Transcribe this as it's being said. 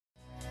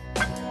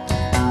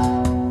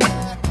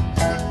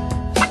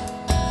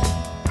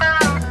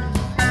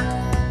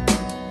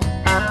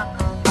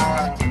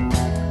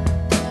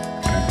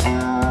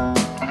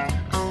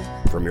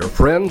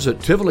friends at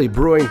Tivoli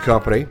Brewing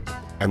Company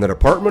and the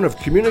Department of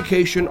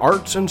Communication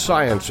Arts and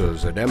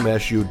Sciences at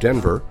MSU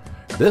Denver,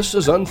 this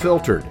is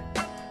Unfiltered.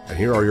 And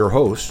here are your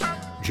hosts,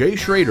 Jay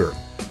Schrader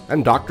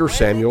and Dr.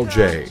 Samuel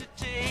J.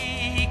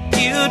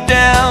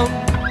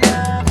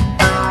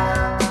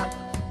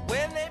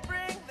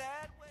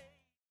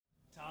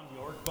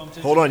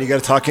 Hold on, you got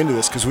to talk into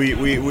this because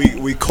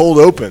we cold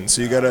open.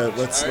 So you got to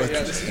let's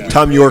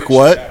Tom York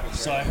what?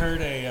 So I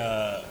heard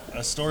a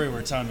story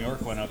where Tom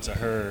York went up to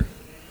her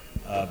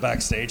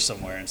backstage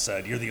somewhere and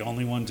said, "You're the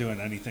only one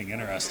doing anything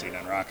interesting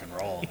in rock and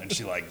roll," and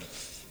she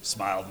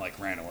smiled and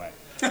ran away.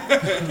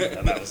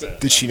 And that was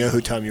it. Did she know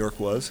who Tom York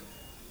was?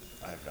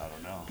 I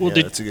don't know. Well,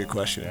 that's a good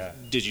question. Yeah.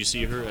 Did you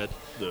see her at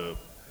the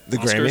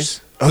Oscars?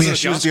 Grammys? Oh yeah,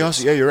 she was at the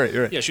Oscars. Yeah, you're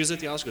right. Yeah, she was at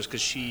the Oscars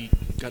because she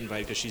got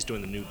invited because she's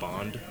doing the new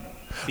Bond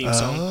theme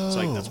song.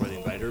 So that's why they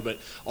invited her. But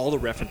all the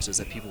references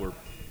that people were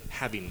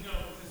having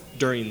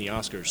during the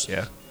Oscars,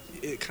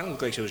 it kind of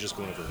looked like she was just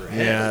going over her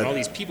head. Yeah. And all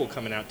these people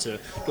coming out to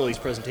all these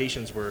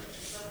presentations were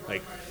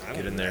like, I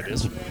don't know who that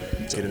is.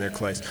 Get in there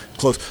close.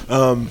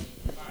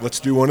 Let's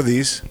do one of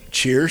these.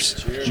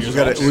 Cheers.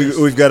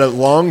 We've got a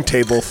long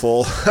table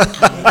full.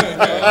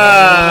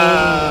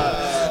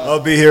 I'll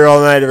be here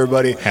all night,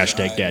 everybody.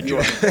 Hashtag dad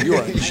joke. You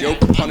are a joke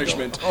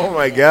punishment. Oh,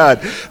 my God.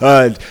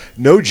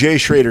 No Jay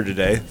Schrader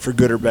today, for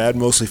good or bad,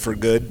 mostly for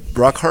good.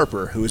 Brock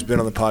Harper, who has been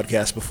on the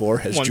podcast before,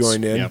 has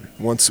joined in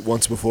once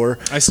before.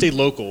 I stayed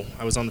local.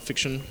 I was on the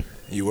fiction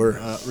You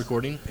were.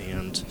 recording.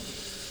 And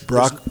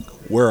Brock,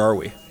 where are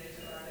we?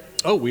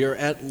 Oh, we are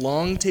at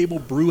Long Table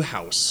Brew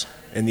House.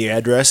 And the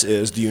address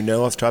is, do you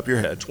know off the top of your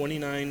head?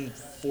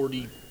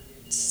 2947.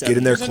 Get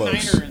in there There's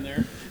close. a niner in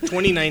there.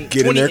 29.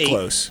 Get in there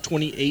close.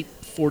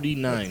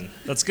 2849.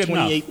 That's good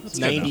enough.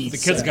 2890. The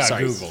kids got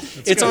Google.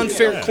 It's on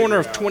corner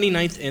of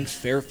 29th and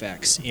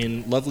Fairfax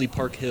in lovely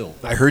Park Hill.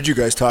 I heard you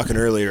guys talking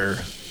earlier.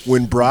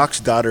 When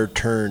Brock's daughter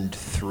turned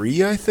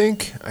 3, I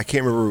think, I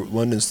can't remember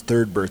London's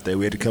 3rd birthday,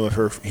 we had to come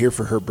here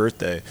for her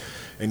birthday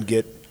and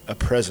get a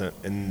present,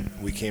 and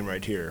we came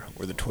right here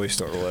where the toy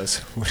store was,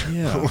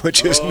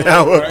 which is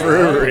now a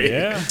brewery.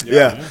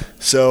 Yeah.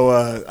 So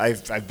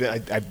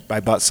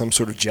I bought some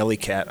sort of jelly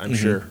cat, I'm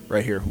sure,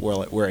 right here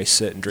where I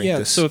sit and drink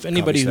this. So if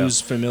anybody coffee who's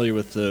stout. familiar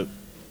with the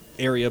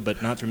area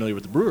but not familiar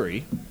with the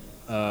brewery,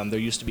 there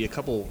used to be a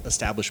couple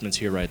establishments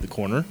here right at the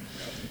corner,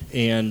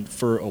 and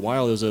for a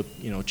while there was a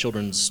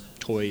children's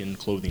toy and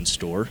clothing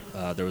store.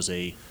 There was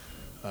a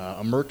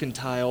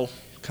mercantile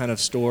kind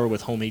of store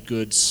with homemade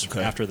goods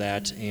after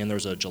that, and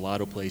there's a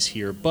gelato place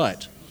here. And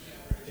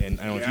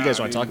I don't know if you guys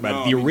want to talk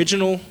about it. The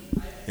original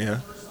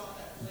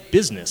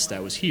business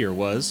that was here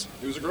was...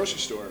 It was a grocery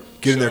store.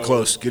 Get in there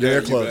close. Get in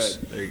there close.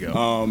 Bet. There you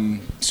go.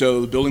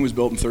 So the building was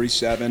built in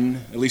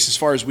 1937. At least as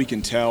far as we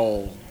can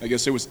tell, I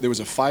guess there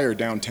was a fire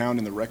downtown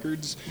in the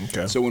records.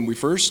 Okay. So when we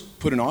first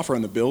put an offer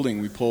on the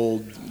building, we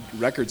pulled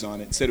records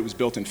on it. It said it was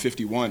built in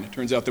 1951. It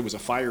turns out there was a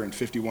fire in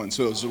 1951.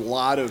 So there's a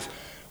lot of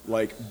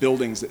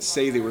buildings that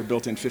say they were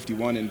built in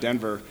 1951 in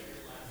Denver,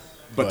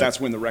 but that's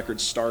when the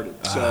records started.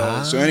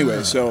 So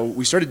anyway, so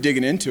we started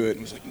digging into it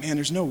and was like, man,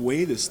 there's no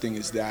way this thing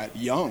is that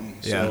young.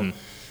 So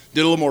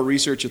did a little more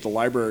research at the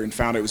library and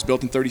found it was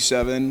built in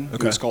 1937.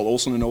 It was called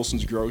Olson &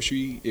 Olson's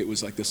Grocery. It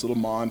was like this little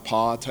ma and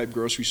pa type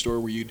grocery store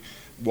where you'd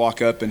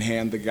walk up and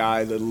hand the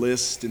guy the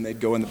list and they'd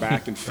go in the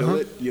back and fill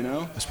it,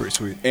 That's pretty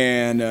sweet.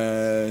 And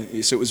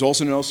so it was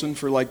Olson & Olson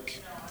for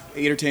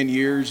 8 or 10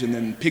 years, and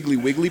then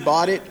Piggly Wiggly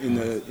bought it in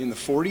the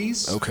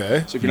 40s.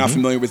 Okay. So if you're not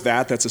familiar with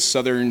that, that's a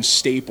Southern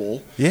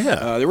staple.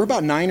 Yeah. There were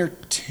about 9 or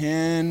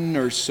 10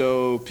 or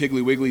so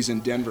Piggly Wigglies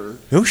in Denver.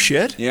 No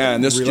shit. Yeah,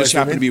 and this just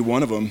happened to be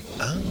one of them.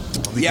 Oh.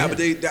 Yeah, but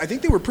I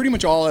think they were pretty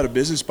much all out of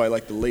business by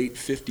the late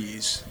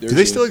 50s. Do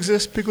they still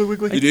exist, Piggly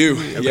Wiggly? They do.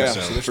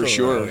 Okay, For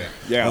sure.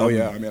 Yeah.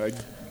 I mean,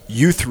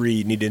 you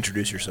three need to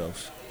introduce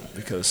yourselves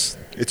because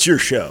it's your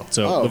show.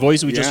 So the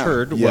voice we just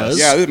heard was...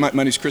 Yeah, my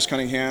name's Chris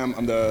Cunningham.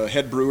 I'm the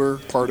head brewer,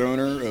 part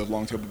owner of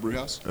Long Table Brew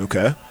House.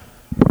 Okay.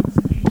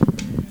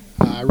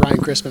 Ryan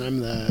Crispin, I'm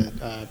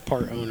the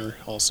part owner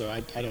also.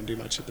 I don't do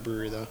much at the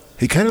brewery, though.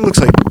 He kind of looks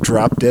like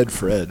Drop Dead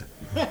Fred.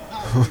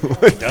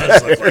 It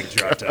does look like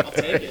Drop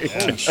Dead.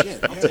 Holy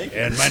shit, I'll take it.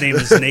 And my name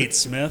is Nate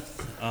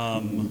Smith,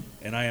 and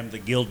I am the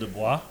Guild de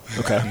Bois.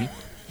 Okay.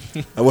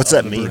 What's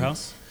that the mean? Brew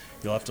House.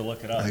 You'll have to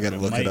look it up. I gotta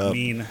look it it up. might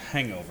mean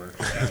hangover.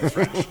 As a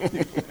French.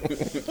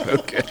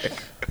 Okay.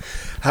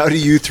 How do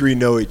you three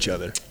know each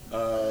other?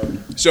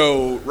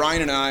 So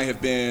Ryan and I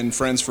have been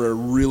friends for a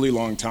really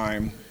long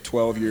time,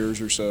 12 years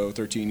or so,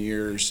 13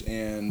 years,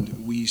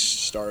 and we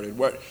started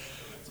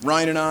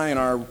Ryan and I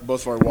and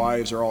both of our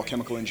wives are all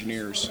chemical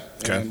engineers.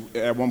 Okay. And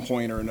at one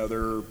point or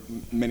another,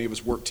 many of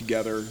us worked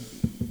together.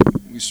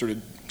 We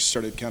started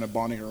kind of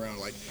bonding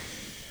around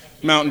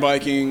mountain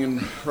biking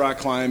and rock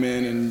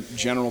climbing and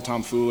general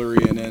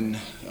tomfoolery, and then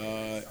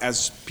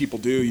as people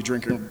do, you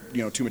drink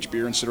too much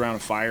beer and sit around a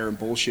fire and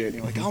bullshit, and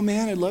you're like, oh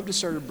man, I'd love to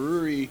start a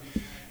brewery,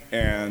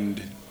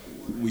 and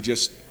we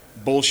just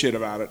bullshit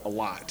about it a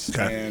lot.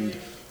 Okay. And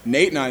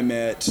Nate and I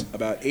met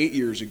about 8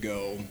 years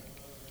ago.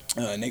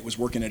 Nate was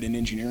working at an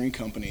engineering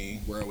company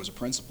where I was a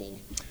principal,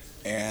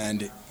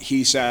 and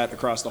he sat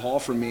across the hall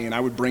from me, and I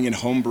would bring in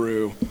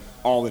homebrew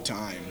all the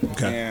time.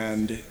 Okay.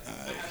 And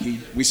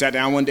we sat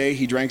down one day,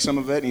 he drank some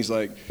of it, and he's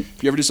like,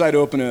 if you ever decide to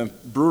open a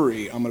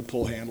brewery, I'm going to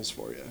pull handles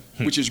for you.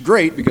 Which is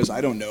great because I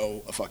don't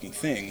know a fucking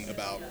thing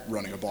about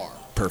running a bar.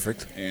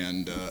 Perfect.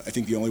 And I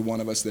think the only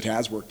one of us that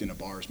has worked in a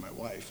bar is my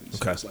wife. And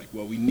so Okay. it's like,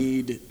 well, we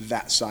need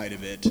that side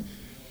of it,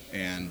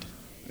 and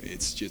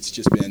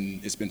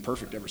it's been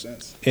perfect ever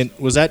since. And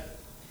was that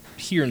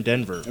here in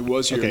Denver? It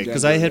was here in Okay,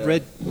 because Denver, I had yeah.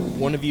 read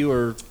one of you,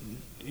 or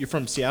you're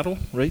from Seattle,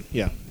 right?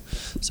 Yeah.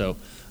 So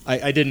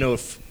I didn't know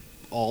if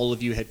all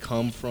of you had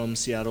come from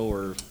Seattle,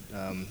 or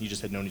you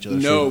just had known each other.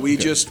 No,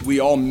 Okay. we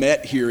all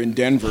met here in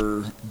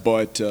Denver,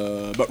 but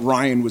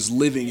Ryan was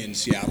living in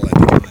Seattle at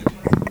the time.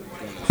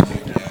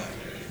 Yeah,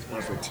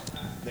 perfect.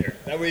 There.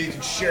 That way you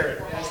can share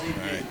it as need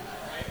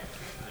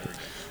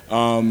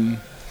be.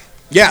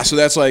 Yeah, so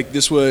that's like,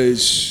 this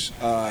was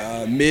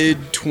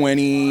mid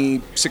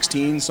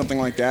 2016, something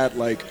like that.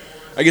 Like,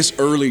 I guess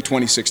early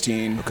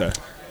 2016. Okay.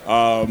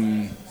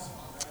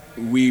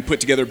 We put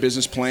together a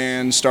business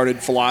plan,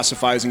 started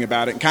philosophizing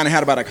about it, and kind of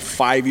had about like a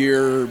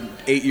 5-year,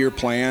 8-year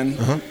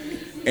plan.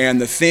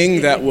 And the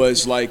thing that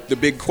was like the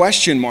big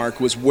question mark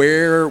was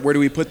where do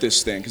we put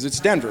this thing? Because it's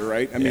Denver,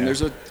 right? I mean,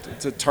 it's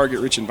a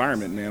target-rich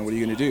environment, man. What are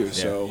you going to do?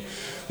 So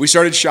we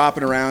started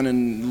shopping around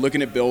and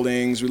looking at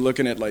buildings. We're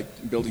looking at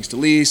like buildings to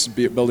lease,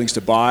 buildings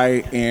to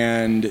buy,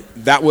 and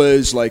that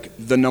was like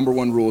the number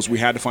one rules. We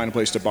had to find a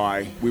place to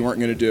buy. We weren't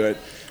going to do it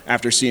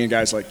after seeing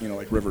guys like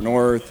River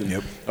North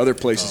and other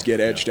places get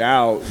edged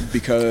out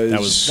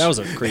because that was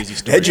a crazy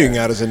story. Edging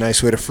out is a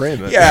nice way to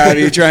frame it. yeah, I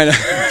mean, trying to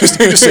Just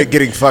say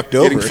getting fucked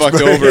over. Yeah,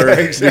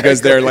 exactly.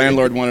 because their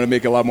landlord wanted to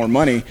make a lot more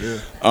money.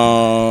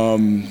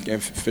 Yeah,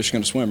 fish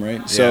gonna swim,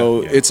 right?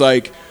 So it's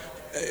like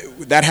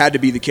that had to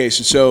be the case.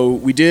 And so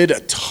we did a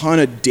ton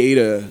of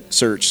data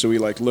search. So we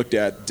like looked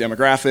at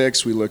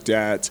demographics, we looked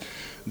at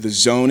the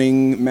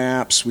zoning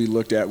maps, we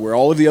looked at where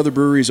all of the other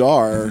breweries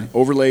are,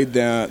 overlaid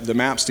the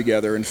maps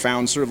together, and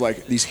found sort of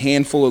like these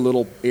handful of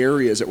little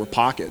areas that were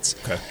pockets.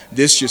 Okay.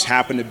 This just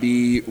happened to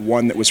be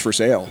one that was for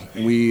sale.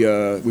 And we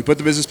put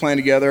the business plan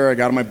together. I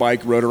got on my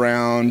bike, rode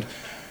around,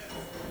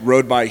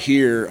 rode by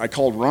here. I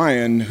called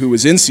Ryan, who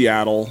was in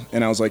Seattle,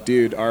 and I was like,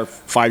 dude, our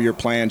 5-year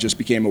plan just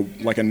became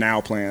a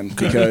now plan.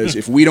 Because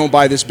if we don't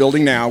buy this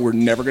building now, we're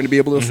never going to be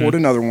able to afford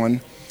another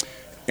one.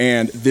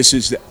 And this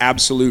is the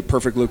absolute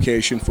perfect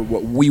location for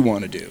what we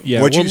want to do.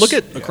 Yeah, What'd well, you look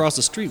s- at across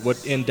the street,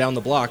 and down the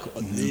block.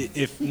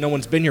 If no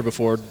one's been here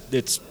before,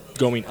 it's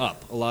going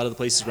up. A lot of the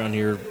places around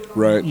here,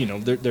 Right.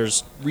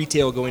 There's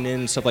retail going in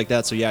and stuff like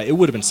that. So yeah, it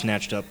would have been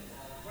snatched up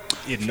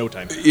in no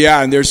time.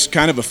 Yeah, and there's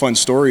kind of a fun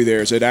story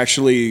there. Is that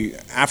actually,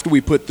 after we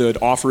put the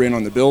offer in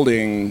on the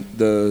building,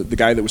 the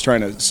guy that was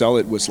trying to sell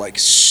it was like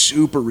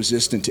super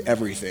resistant to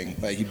everything.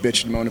 Like he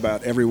bitched and moaned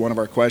about every one of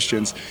our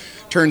questions.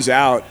 Turns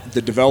out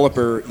the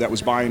developer that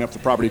was buying up the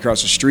property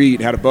across the street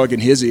had a bug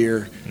in his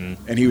ear,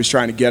 and he was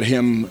trying to get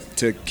him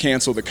to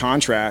cancel the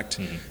contract.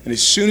 And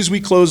as soon as we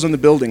closed on the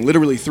building,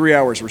 literally 3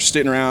 hours, we're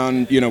sitting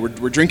around,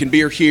 we're drinking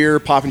beer here,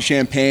 popping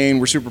champagne.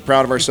 We're super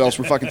proud of ourselves.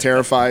 We're fucking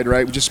terrified,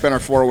 right? We just spent our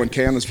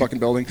 401k on this fucking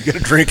building. You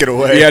gotta drink it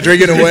away. Yeah,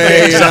 drink it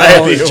away.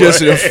 Anxiety away.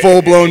 Just a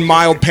full-blown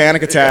mild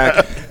panic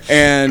attack.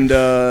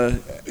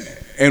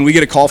 And we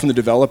get a call from the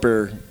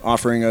developer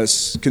offering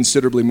us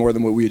considerably more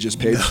than what we had just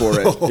paid for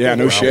it. Yeah,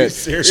 no shit.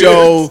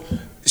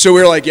 So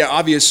we were like, yeah,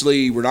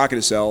 obviously we're not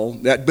going to sell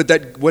that.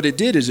 But what it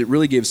did is it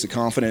really gave us the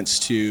confidence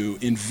to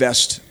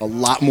invest a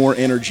lot more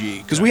energy,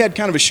 because we had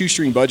kind of a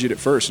shoestring budget at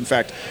first. In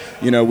fact,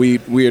 we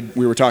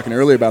were talking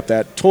earlier about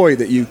that toy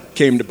that you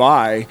came to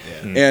buy,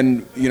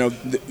 and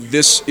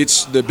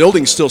the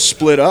building's still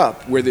split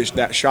up where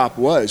that shop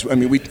was. I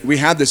mean, we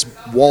had this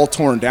wall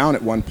torn down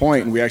at one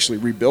point, and we actually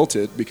rebuilt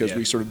it because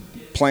we sort of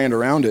planned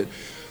around it.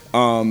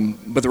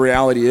 But the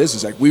reality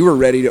is like we were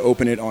ready to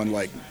open it on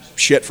like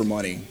shit for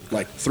money,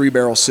 like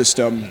 3-barrel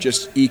system,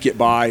 just eke it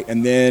by.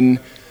 And then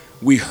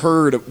we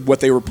heard what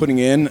they were putting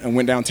in and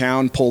went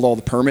downtown, pulled all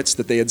the permits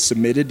that they had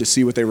submitted to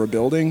see what they were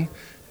building.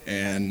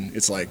 And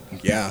it's like,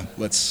 yeah,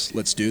 let's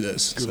do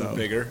this. Go So,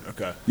 bigger.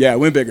 Okay. yeah,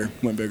 went bigger.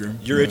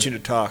 You're itching to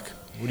talk.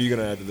 What are you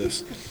gonna add to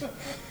this?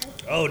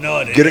 Oh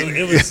no! Get it?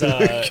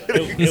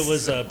 It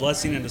was a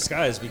blessing in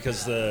disguise,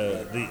 because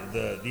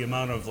the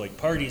amount of like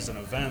parties and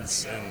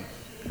events and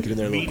Get in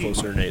there a little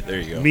closer, Nate. There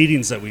you go.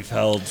 meetings that we've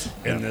held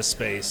in this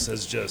space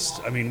is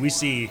just. I mean, we'll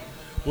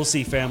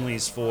see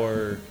families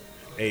for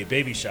a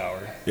baby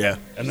shower. Yeah.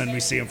 And then we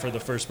see him for the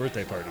first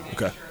birthday party.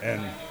 Okay.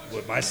 And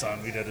with my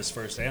son, we did his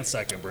first and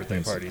second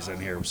birthday parties in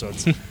here. So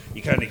it's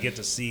you kind of get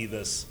to see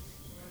this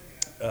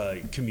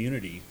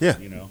community. Yeah.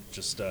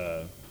 Just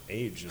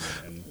age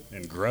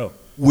and grow.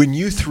 When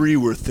you three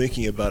were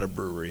thinking about a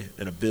brewery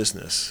and a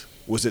business,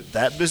 was it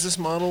that business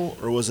model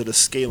or was it a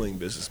scaling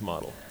business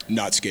model?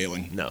 Not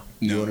scaling. No.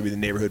 No. You want to be the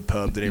neighborhood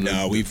pub, the neighborhood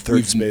No, we've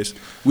third space.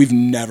 We've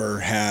never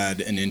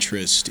had an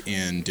interest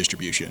in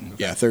distribution.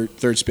 Yeah,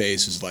 third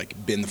space has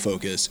like been the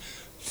focus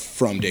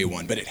from day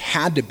one, but it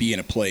had to be in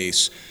a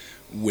place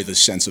with a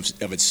sense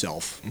of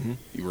itself,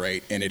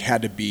 right? And it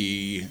had to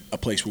be a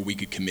place where we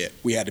could commit.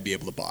 We had to be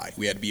able to buy.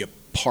 We had to be a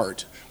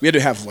part. We had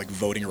to have like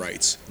voting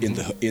rights in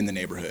the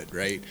neighborhood,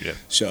 right? Yeah.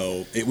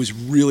 So it was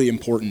really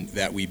important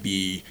that we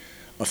be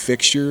a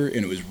fixture, and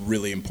it was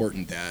really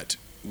important that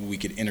we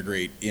could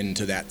integrate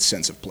into that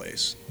sense of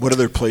place. What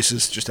other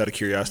places, just out of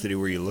curiosity,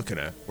 were you looking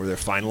at? Were there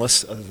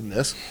finalists other than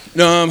this?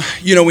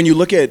 When you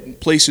look at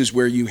places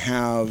where you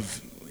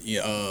have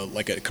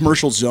like a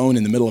commercial zone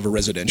in the middle of a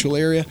residential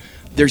area,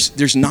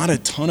 there's not a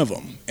ton of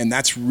them, and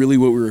that's really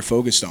what we were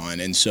focused on.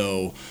 And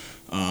so,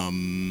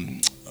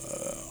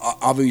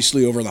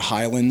 obviously, over the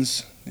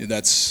Highlands,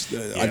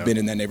 I've been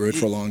in that neighborhood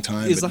for a long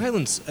time. Is the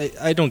Highlands?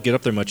 I don't get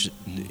up there much,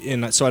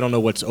 and so I don't know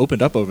what's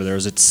opened up over there.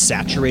 Is it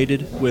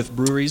saturated with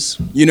breweries?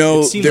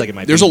 It seems like it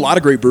might. There's a lot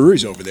of great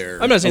breweries over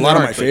there. I'm not saying a lot of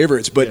there my aren't,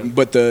 favorites, but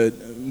yeah.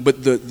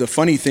 the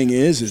funny thing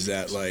is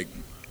that like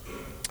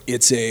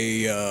it's so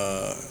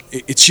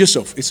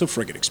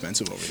friggin'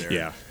 expensive over there.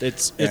 Yeah,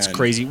 it's And-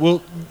 crazy.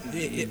 Well,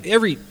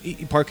 every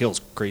Park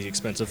Hill's crazy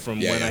expensive from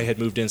Yeah, when yeah. I had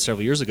moved in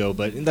several years ago,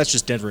 but that's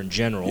just Denver in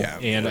general. Yeah,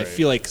 and I right.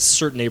 feel like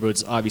certain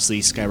neighborhoods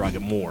obviously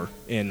skyrocket more,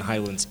 and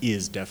Highlands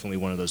is definitely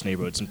one of those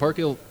neighborhoods, and Park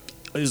Hill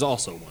is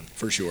also one.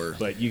 For sure.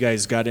 But you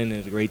guys got in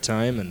at a great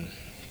time, and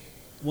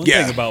One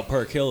Yeah. thing about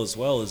Park Hill as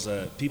well is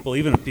that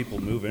even if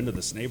people move into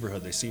this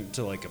neighborhood, they seem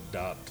to like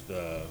adopt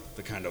the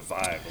kind of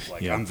vibe of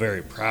like, Yeah. I'm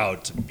very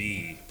proud to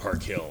be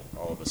Park Hill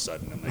all of a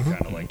sudden, and they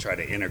kind of like try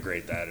to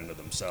integrate that into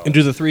themselves.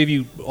 do the three of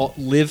you all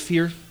live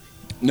here?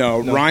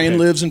 No, No, Ryan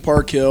okay. lives in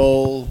Park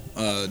Hill.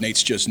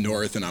 Nate's just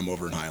north, and I'm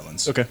over in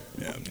Highlands. Okay.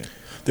 Yeah.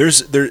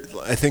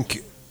 I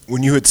think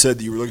when you had said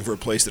that you were looking for a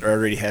place that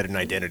already had an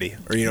identity,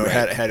 or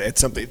Right. had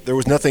something, there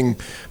was nothing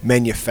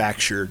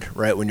manufactured,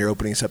 right? When you're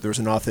opening this up, there was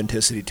an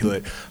authenticity to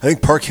it. I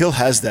think Park Hill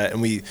has that,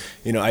 and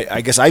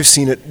I guess I've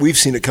seen it. We've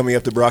seen it coming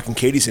up to Brock and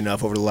Katie's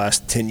enough over the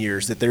last 10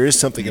 years that there is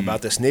something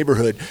about this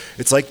neighborhood.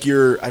 It's like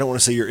I don't want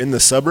to say you're in the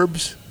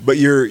suburbs, but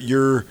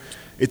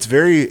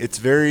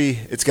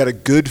it's got a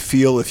good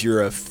feel if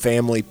you're a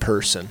family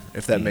person,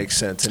 if that makes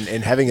sense.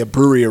 And having a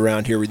brewery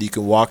around here where you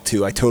can walk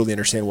to, I totally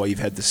understand why you've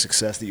had the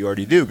success that you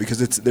already do, because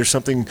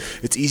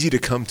it's easy to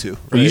come to. Well,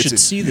 right? you It's should a-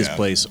 see this yeah.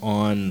 place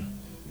on.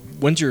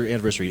 When's your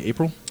anniversary?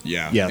 April?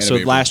 Yeah. Yeah. end So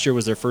of April. last year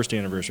was their first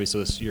anniversary. So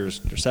this year's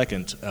their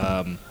second.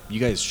 You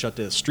guys shut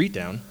the street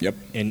down. Yep.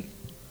 And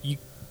you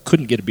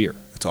couldn't get a beer.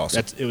 That's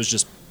awesome. It was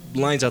just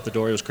lines out the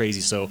door. It was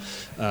crazy. So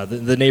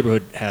the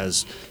neighborhood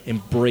has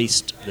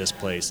embraced this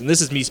place, and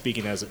this is me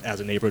speaking as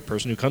a neighborhood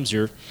person who comes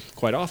here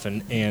quite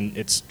often, and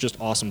it's just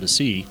awesome to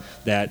see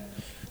that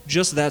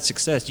just that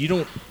success.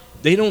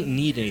 They don't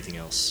need anything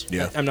else.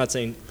 Yeah. I'm not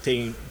saying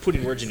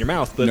putting words in your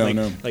mouth, but No,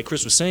 no. like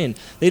Chris was saying,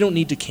 they don't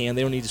need to can,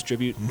 they don't need to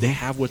distribute. Mm-hmm. They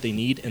have what they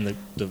need, and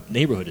the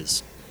neighborhood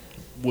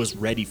was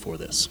ready for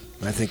this.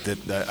 I think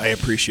that I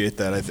appreciate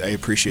that. I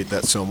appreciate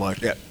that so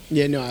much. Yeah.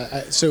 Yeah, no.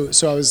 So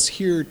I was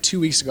here 2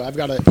 weeks ago. I've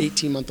got an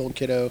 18-month-old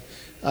kiddo.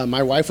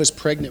 My wife was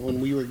pregnant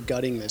when we were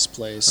gutting this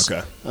place.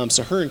 Okay.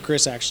 So her and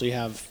Chris actually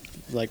have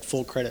like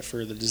full credit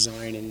for the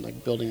design and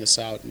like building this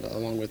out,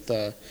 along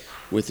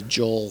with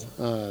Joel,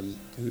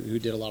 who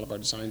did a lot of our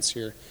designs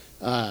here.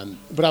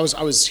 But I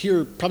was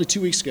here probably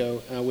 2 weeks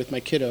ago with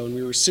my kiddo, and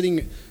we were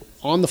sitting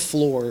on the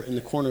floor in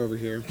the corner over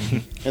here,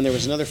 and there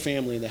was another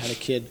family that had a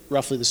kid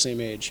roughly the same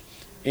age.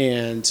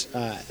 And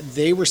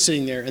they were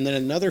sitting there, and then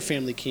another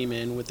family came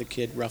in with a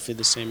kid roughly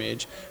the same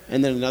age,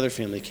 and then another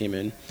family came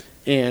in.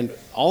 And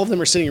all of them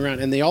are sitting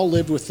around, and they all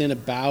lived within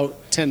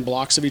about 10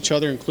 blocks of each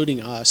other, including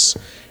us.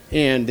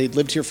 And they'd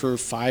lived here for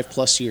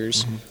 5+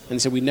 years, and they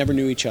said we never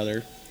knew each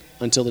other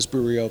until this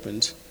brewery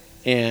opened.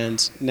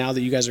 And now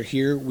that you guys are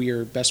here, we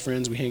are best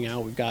friends. We hang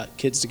out. We've got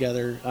kids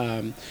together.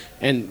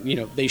 And,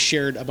 they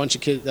shared a bunch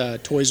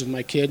of toys with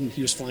my kid, and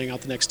he was flying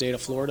out the next day to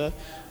Florida.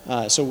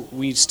 So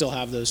we still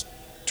have those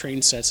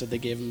train sets that they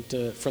gave him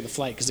for the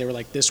flight, because they were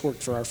like, this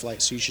worked for our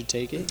flight, so you should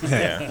take it.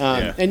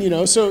 Yeah. And,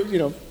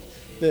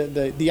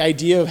 the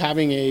idea of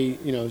having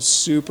a,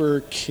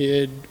 super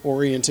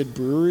kid-oriented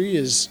brewery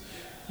is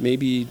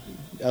maybe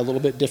a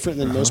little bit different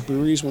than most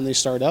breweries when they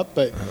start up,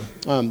 but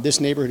this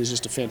neighborhood is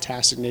just a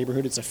fantastic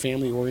neighborhood. It's a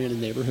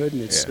family-oriented neighborhood,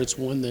 and it's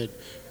one that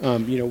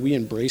we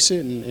embrace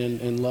it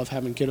and love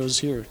having kiddos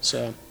here.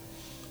 So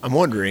I'm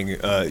wondering,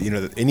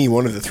 that any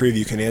one of the three of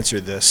you can answer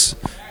this.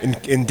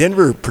 In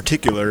Denver, in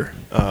particular,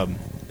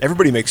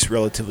 everybody makes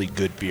relatively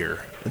good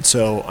beer, and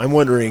so I'm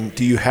wondering: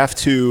 do you have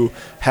to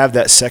have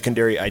that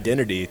secondary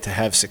identity to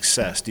have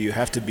success? Do you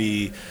have to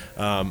be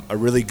a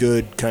really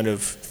good kind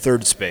of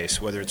third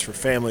space, whether it's for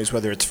families,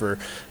 whether it's for,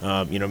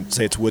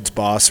 say it's Woods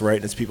Boss, right,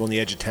 and it's people on the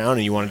edge of town,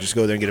 and you want to just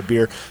go there and get a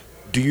beer?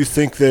 Do you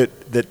think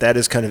that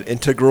is kind of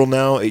integral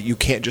now? You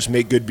can't just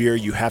make good beer;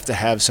 you have to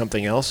have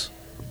something else.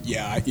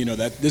 Yeah,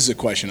 this is a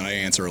question I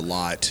answer a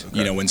lot.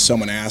 Okay. When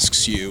someone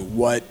asks you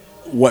what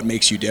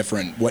makes you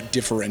different, what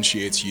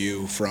differentiates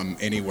you from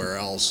anywhere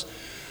else.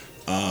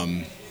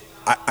 I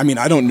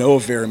don't know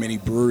of very many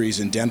breweries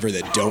in Denver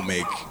that don't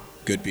make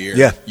good beer.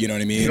 Yeah. You know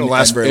what I mean? You don't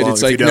last very long It's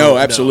if like, you don't. no,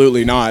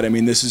 absolutely not. I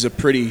mean, this is a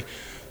pretty,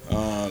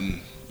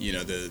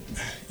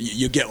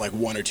 you get like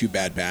one or two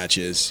bad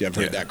batches. I've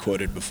heard that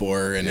quoted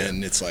before, and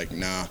then it's like,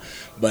 nah.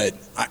 But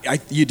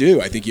you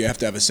do. I think you have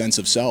to have a sense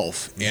of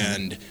self.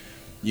 And,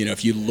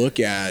 if you look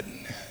at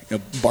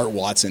Bart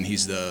Watson,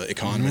 he's the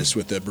economist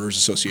with the Brewers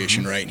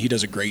Association, right? And he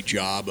does a great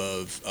job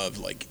of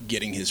like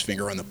getting his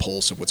finger on the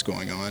pulse of what's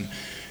going on.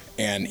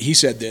 And he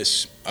said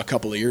this a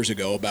couple of years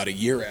ago, about a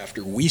year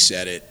after we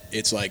said it.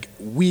 It's like,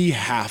 we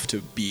have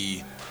to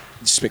be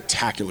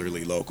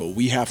spectacularly local.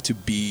 We have to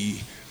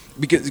be,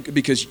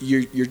 because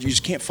you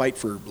just can't fight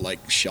for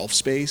like shelf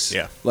space.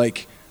 Yeah.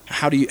 Like,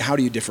 how do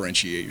you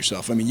differentiate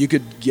yourself? I mean, you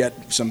could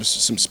get some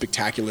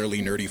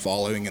spectacularly nerdy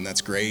following, and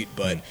that's great,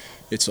 but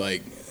it's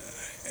like,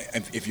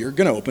 if you're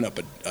going to open up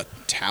a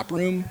tap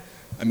room,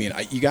 I mean,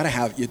 you got to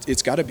have,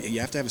 it's got to be, you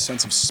have to have a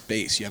sense of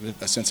space. You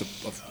have a sense of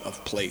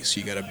place.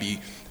 You got to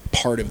be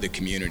part of the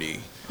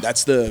community.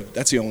 That's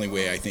the only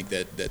way I think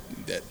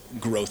that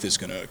growth is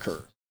going to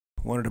occur.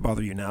 Wanted to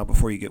bother you now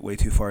before you get way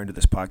too far into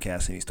this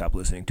podcast and you stop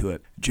listening to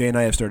it. Jay and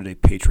I have started a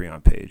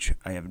Patreon page.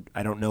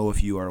 I don't know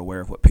if you are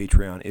aware of what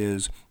Patreon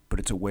is, but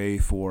it's a way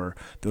for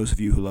those of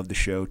you who love the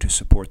show to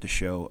support the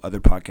show. Other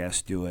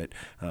podcasts do it.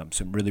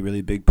 Some really,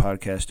 really big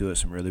podcasts do it.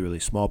 Some really,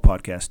 really small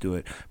podcasts do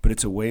it. But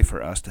it's a way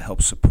for us to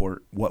help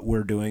support what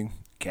we're doing,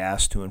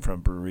 gas to and from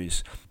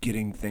breweries,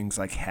 getting things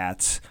like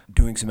hats,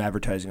 doing some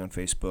advertising on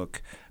Facebook,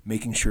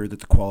 making sure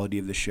that the quality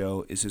of the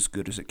show is as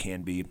good as it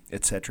can be,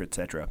 etc.,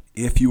 etc.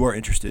 If you are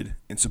interested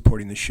in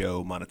supporting the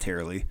show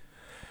monetarily,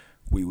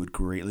 we would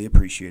greatly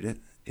appreciate it.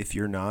 If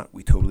you're not,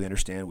 we totally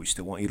understand. We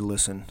still want you to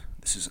listen.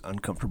 This is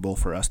uncomfortable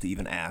for us to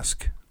even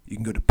ask. You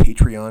can go to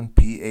Patreon,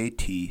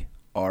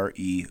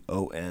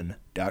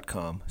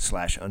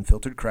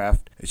 patreon.com/unfilteredcraft.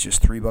 It's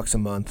just $3 a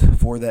month.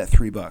 For that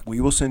 $3, we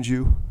will send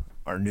you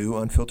our new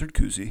unfiltered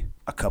koozie,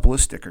 a couple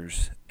of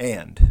stickers,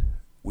 and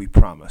we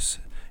promise,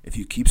 if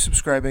you keep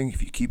subscribing,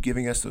 if you keep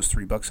giving us those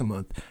 $3 a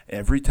month,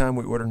 every time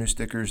we order new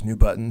stickers, new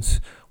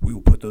buttons, we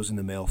will put those in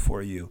the mail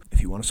for you.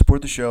 If you want to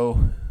support the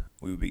show,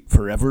 we will be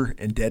forever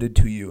indebted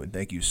to you, and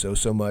thank you so,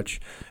 so much,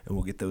 and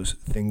we'll get those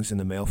things in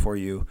the mail for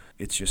you.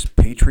 It's just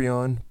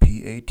Patreon,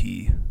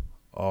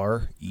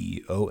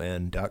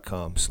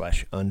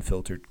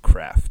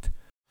 patreon.com/unfilteredcraft.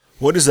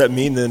 What does that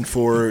mean then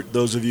for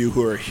those of you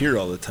who are here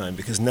all the time?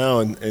 Because now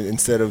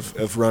instead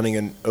of running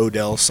an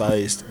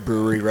Odell-sized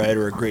brewery, right,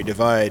 or a Great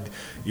Divide,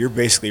 you're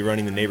basically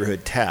running the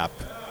neighborhood tap,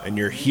 and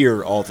you're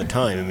here all the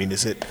time. I mean,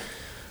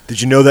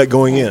 did you know that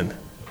going in?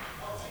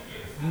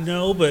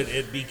 No, but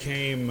it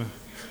became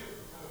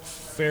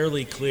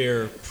fairly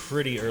clear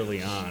pretty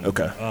early on.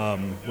 Okay.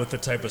 With the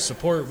type of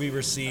support we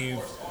receive,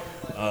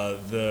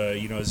 as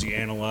you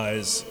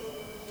analyze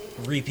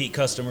repeat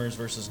customers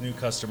versus new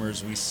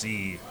customers, we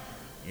see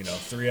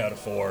 3 out of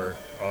 4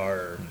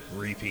 are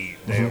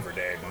repeat day over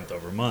day, month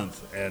over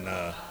month. And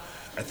I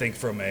think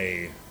from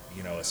a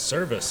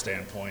service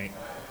standpoint,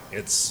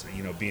 it's,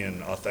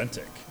 being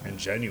authentic and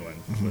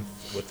genuine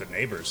with the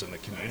neighbors and the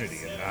community,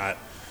 and not,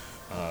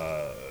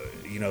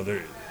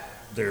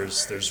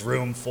 there's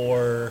room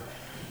for,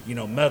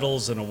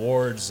 medals and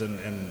awards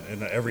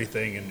and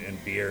everything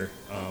and beer.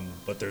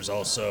 But there's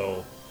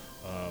also,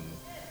 a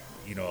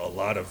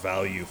lot of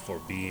value for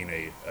being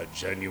a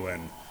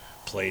genuine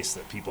place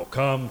that people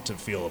come to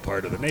feel a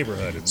part of the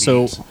neighborhood and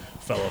meet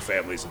fellow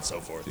families and so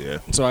forth. Yeah.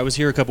 So I was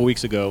here a couple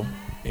weeks ago,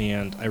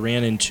 and I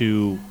ran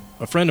into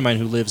a friend of mine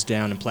who lives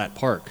down in Platt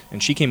Park,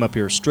 and she came up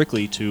here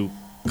strictly to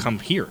come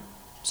here.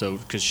 So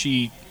because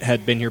she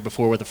had been here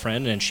before with a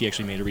friend, and she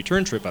actually made a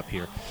return trip up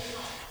here.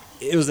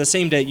 It was the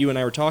same day you and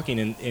I were talking,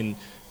 and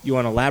you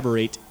want to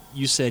elaborate.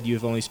 You said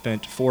you've only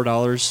spent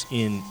 $4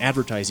 in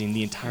advertising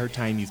the entire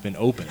time you've been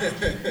open.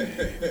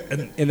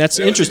 And that's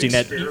interesting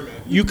that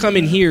you come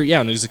in here,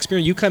 and there's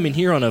experience. You come in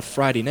here on a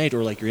Friday night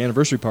or like your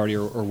anniversary party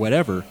or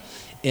whatever,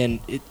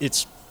 and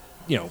it's,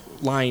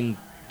 line,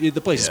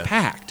 the place is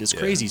packed. It's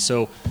crazy.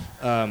 So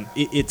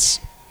it's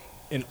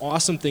an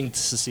awesome thing to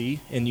see,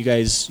 and you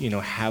guys,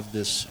 have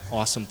this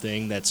awesome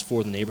thing that's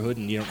for the neighborhood,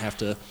 and you don't have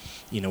to,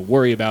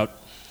 worry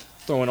about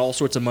throwing all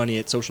sorts of money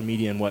at social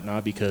media and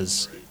whatnot,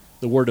 because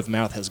the word of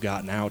mouth has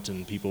gotten out,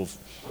 and people have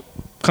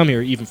come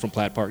here even from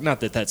Platt Park. Not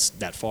that that's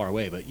that far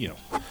away, but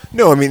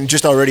No, I mean,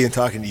 just already in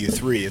talking to you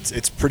three,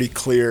 it's pretty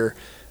clear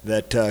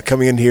that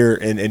coming in here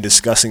and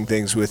discussing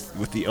things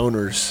with the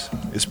owners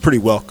is pretty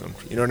welcome.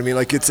 You know what I mean?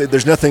 Like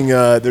there's nothing,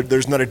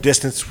 there's not a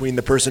distance between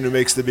the person who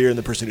makes the beer and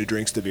the person who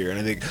drinks the beer. And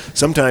I think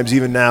sometimes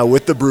even now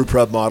with the brew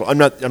pub model, I'm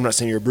not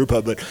saying you're a brew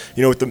pub, but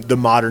with the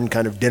modern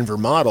kind of Denver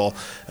model,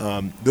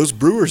 those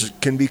brewers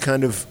can be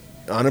kind of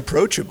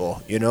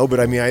unapproachable, but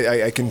I mean,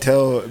 I can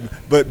tell,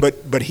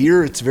 but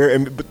here it's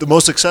but the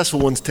most successful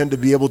ones tend to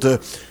be able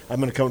to, I'm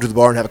going to come to the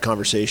bar and have a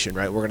conversation,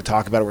 right? We're going to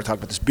talk about it. We're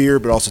talking about this beer,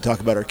 but also talk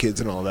about our kids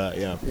and all that.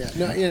 Yeah.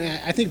 No,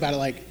 I think about it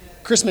like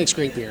Chris makes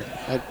great beer.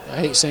 I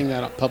hate saying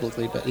that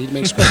publicly, but he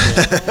makes great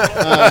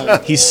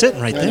beer. He's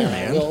sitting right there,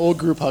 man. Old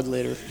group hug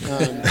later.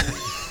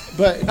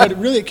 But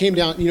really it came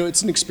down,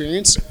 it's an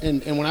experience.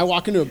 And when I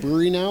walk into a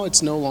brewery now,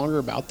 it's no longer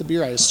about the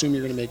beer. I assume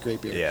you're going to make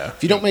great beer. Yeah.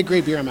 If you don't make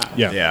great beer, I'm out.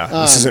 Yeah.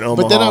 This isn't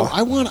Omaha. But then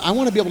I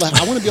want to be able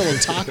to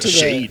talk to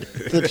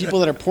the people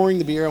that are pouring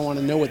the beer. I want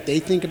to know what they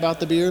think about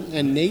the beer.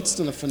 And Nate's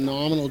done a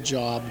phenomenal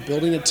job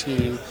building a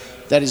team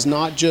that is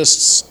not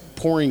just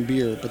pouring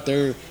beer, but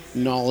they're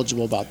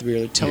knowledgeable about the beer.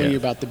 They're telling you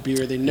about the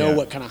beer. They know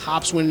what kind of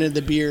hops went into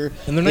the beer.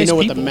 And they're they nice know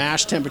what people. the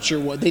mash temperature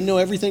was. They know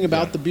everything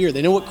about the beer.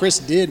 They know what Chris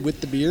did with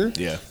the beer.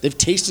 Yeah. They've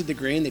tasted the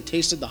grain. They've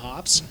tasted the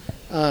hops.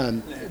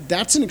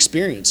 That's an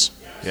experience.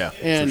 Yeah,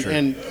 And for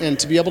sure. and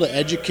to be able to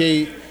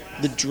educate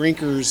the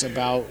drinkers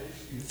about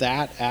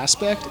that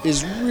aspect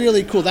is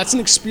really cool. That's an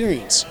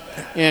experience,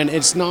 and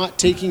it's not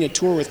taking a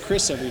tour with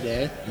Chris every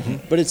day,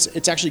 but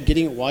it's actually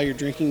getting it while you're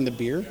drinking the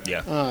beer.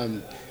 Yeah.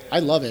 I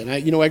love it. And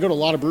I go to a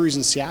lot of breweries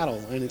in Seattle,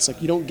 and it's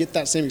like you don't get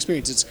that same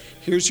experience. It's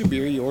here's your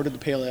beer, you ordered the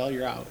pale ale,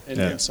 you're out. And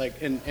it's like,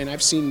 and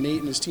I've seen Nate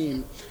and his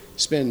team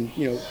spend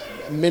 10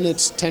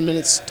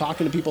 minutes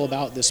talking to people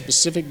about the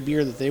specific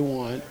beer that they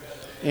want.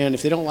 And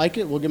if they don't like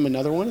it, we'll give them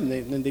another one, and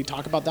then they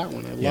talk about that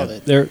one. I love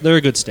it. They're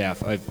a good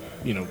staff. I've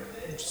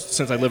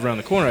since I live around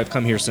the corner, I've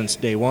come here since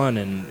day one,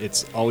 and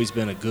it's always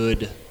been a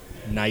good,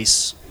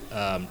 nice,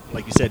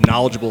 like you said,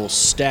 knowledgeable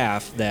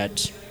staff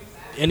that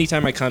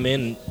anytime I come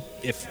in,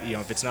 if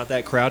it's not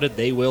that crowded,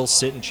 they will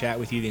sit and chat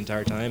with you the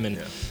entire time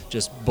and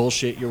just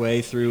bullshit your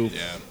way through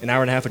an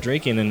hour and a half of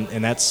drinking,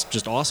 and that's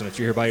just awesome. If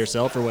you're here by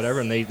yourself or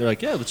whatever, and they're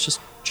like, yeah, let's just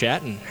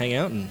chat and hang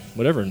out and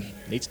whatever. And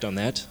Nate's done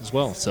that as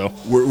well. So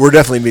We're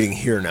definitely meeting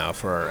here now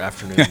for our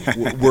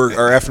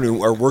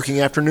afternoon. Our working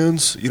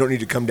afternoons. You don't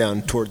need to come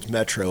down towards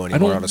Metro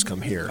anymore. I'll just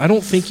come here. I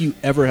don't think you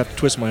ever have to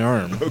twist my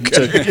arm to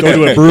go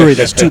to a brewery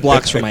that's 2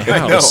 blocks from my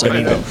house.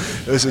 I know.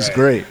 This is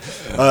great.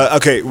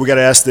 Okay, we got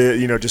to ask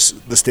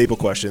just the staple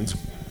questions.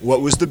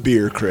 What was the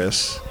beer,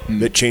 Chris,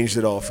 that changed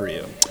it all for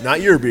you?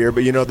 Not your beer,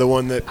 but the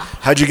one that.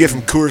 How'd you get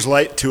from Coors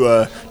Light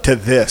to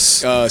this?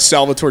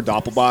 Salvatore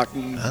Doppelbock.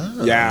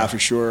 Oh. Yeah, for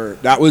sure.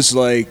 That was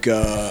like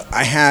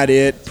I had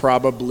it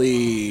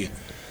probably.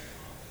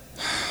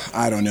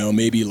 I don't know,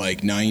 maybe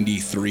like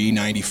 93,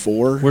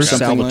 94. Where's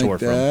something Salvatore like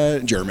from?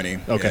 that. Germany.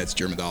 Okay. Yeah, it's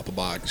German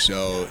Doppelbock.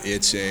 So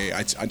it's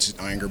an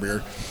Anger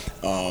beer.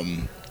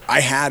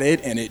 I had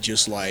it, and it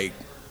just like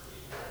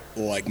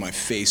my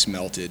face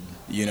melted.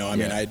 I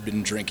mean, I'd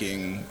been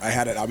drinking.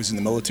 I was in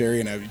the military,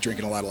 and I was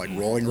drinking a lot of like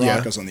Rolling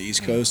Rock. I was on the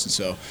East Coast, and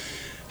so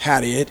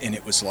had it, and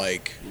it was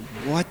like,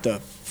 what the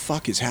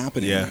fuck is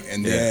happening? Yeah.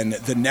 And then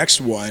the next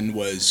one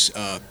was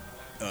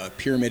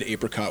Pyramid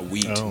Apricot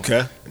Wheat. Oh.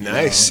 Okay.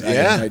 Nice.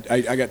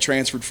 I got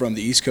transferred from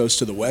the East Coast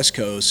to the West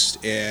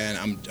Coast, and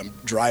I'm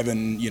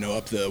driving,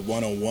 up the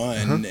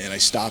 101, and I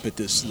stop at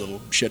this little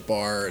shit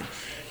bar,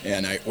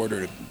 and I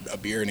ordered a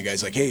beer, and the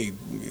guy's like, hey,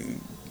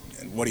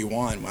 what do you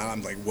want? Well,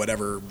 I'm like,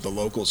 whatever the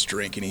locals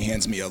drink, and he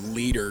hands me a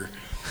liter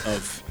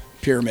of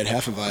Pyramid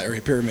Hefeweizen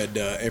or Pyramid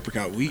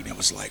Apricot Wheat, and I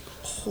was like,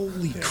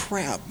 holy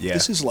crap,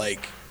 this is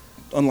like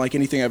unlike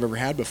anything I've ever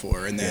had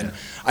before. And then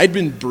I'd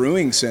been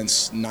brewing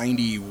since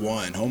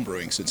 91, home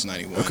brewing since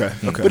 91. Okay.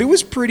 But it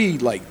was pretty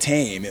like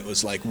tame. It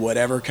was like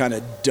whatever kind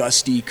of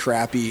dusty,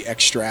 crappy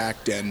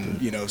extract and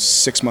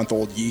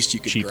 6-month-old yeast you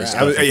could Cheapest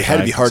grab. stuff. It had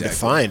to be hard to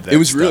find. It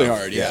was really stuff.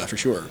 hard, yeah, for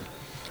sure.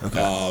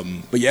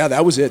 Okay. But yeah,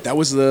 that was it. That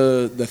was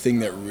the thing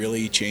that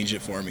really changed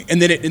it for me. And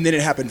then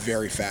it happened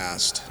very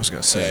fast. I was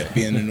gonna say.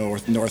 Being in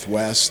the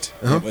Northwest,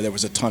 there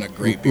was a ton of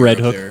great beer Red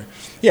up Hook. there.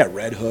 Yeah,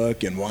 Red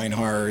Hook and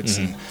Weinhardt's,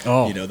 and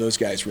those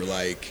guys were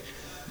like,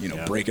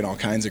 breaking all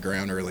kinds of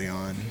ground early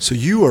on. So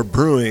you are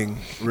brewing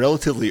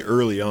relatively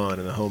early on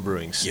in the home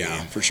brewing scene.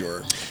 Yeah, for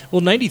sure.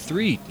 Well,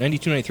 92,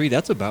 93,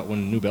 that's about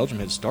when New Belgium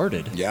had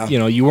started. Yeah.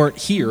 You weren't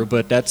here,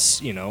 but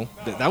that's,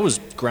 that was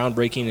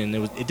groundbreaking, and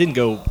it didn't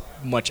go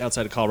much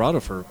outside of Colorado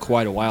for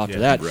quite a while after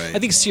that. right. I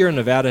think Sierra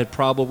Nevada had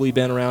probably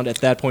been around at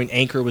that point.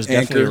 Anchor was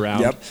definitely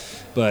around. Yep.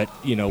 But,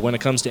 when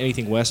it comes to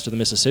anything west of the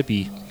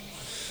Mississippi,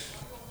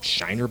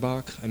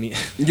 Shinerbach, I mean,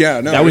 Yeah,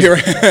 no, that was, you're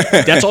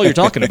that's all you're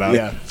talking about.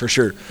 Yeah, for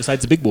sure.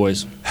 Besides the big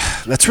boys.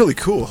 That's really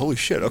cool. Holy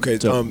shit. Okay,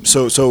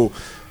 so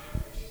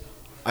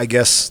I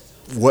guess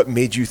what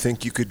made you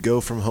think you could go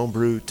from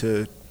homebrew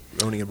to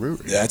owning a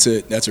brewery? That's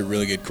a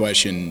really good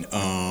question.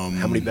 How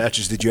many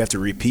batches did you have to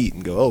repeat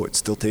and go, oh, it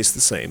still tastes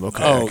the same?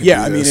 Okay. Oh can yeah,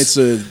 do I mean this.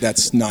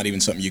 that's not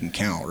even something you can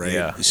count, right?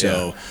 Yeah,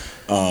 So,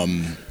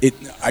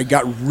 I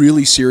got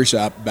really serious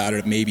about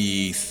it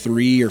maybe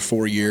 3 or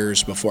 4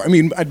 years before. I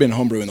mean, I'd been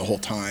homebrewing the whole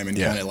time and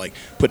kind of like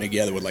putting it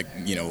together with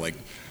like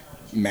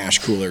mash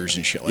coolers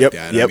and shit like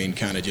that. I mean,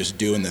 kind of just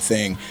doing the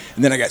thing.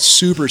 And then I got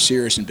super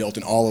serious and built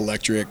an all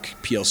electric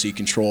PLC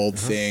controlled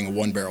thing,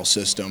 1-barrel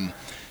system,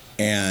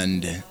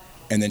 and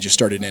then just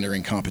started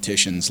entering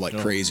competitions like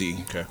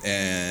crazy. Okay.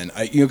 And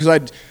because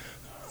I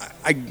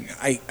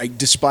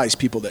despise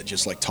people that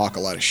just like talk a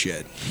lot of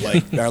shit.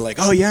 Like they're like,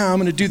 oh yeah, I'm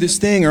gonna do this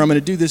thing or I'm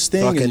gonna do this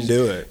thing. Fucking and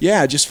do it.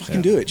 Yeah, just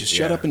fucking do it. Just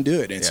shut Yeah. up and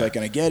do it. And it's like,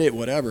 and I get it,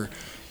 whatever.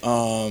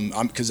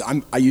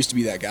 I used to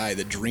be that guy,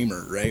 the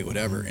dreamer, right?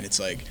 Whatever. And it's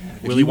like,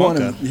 Willy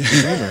Wonka.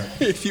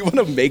 if you want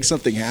to make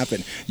something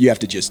happen, you have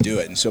to just do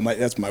it. And so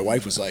my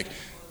wife was like,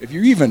 if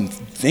you're even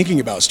thinking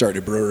about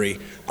starting a brewery,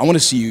 I want to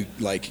see you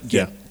like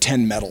get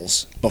 10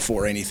 medals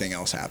before anything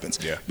else happens.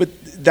 Yeah. But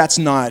that's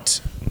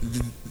not.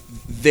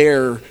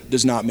 There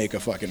does not make a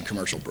fucking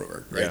commercial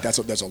brewer, right? Yeah.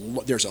 There's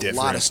a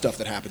lot of stuff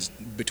that happens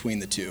between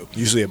the two.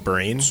 Usually a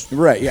brain.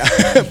 Right, yeah.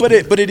 but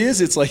it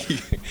is. It's like.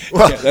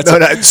 Well,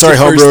 sorry,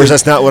 homebrewers.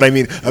 That's not what I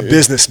mean. A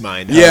business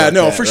mind. Yeah,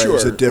 no, for sure.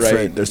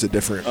 There's a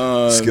different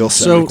skill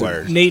set So,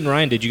 required. Nate and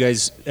Ryan, did you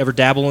guys ever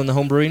dabble in the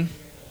home brewing?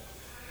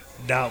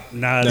 Not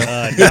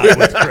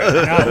with Chris,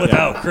 not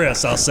without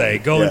Chris. I'll say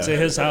go into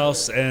his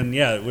house and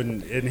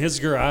when in his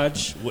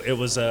garage it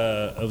was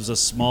a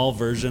small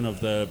version of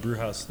the brew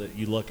house that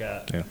you look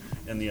at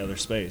in the other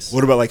space.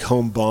 What about like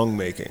home bong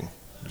making?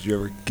 Did you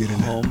ever get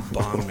into home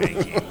bong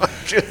making?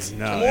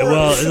 No.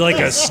 Well, it's like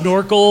a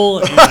snorkel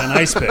and an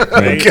ice pick,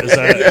 right? Is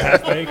that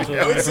half baked?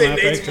 I would say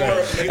Nate's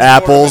more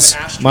apples.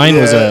 Mine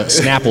was a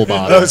Snapple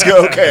bottle. Let's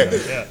go.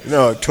 Okay.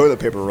 No, toilet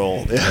paper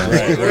roll. Yeah.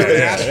 Right. More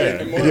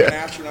of an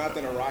astronaut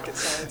than a rocket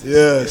scientist.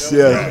 Yes.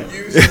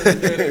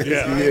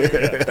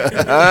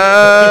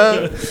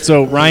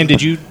 So Ryan,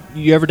 did you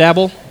ever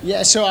dabble?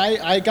 Yeah, so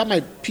I got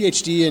my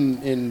PhD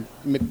in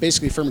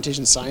basically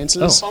fermentation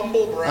sciences.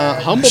 Humble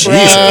brag. Humble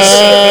Jesus.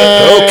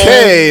 brag.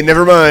 Okay,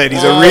 never mind.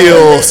 He's a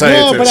real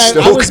scientist.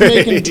 No, but I was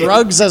making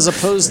drugs as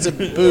opposed to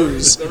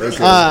booze.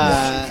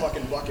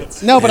 Fucking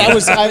buckets. No, but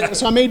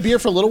I made beer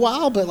for a little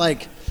while, but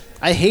like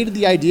I hated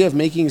the idea of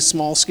making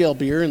small scale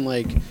beer and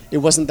like it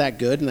wasn't that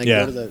good. And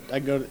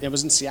it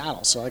was in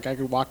Seattle, so like I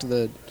could walk to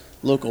the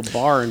local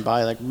bar and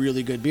buy like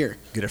really good beer.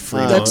 Get a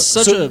free. That's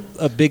such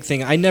a big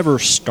thing. I never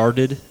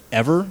started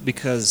ever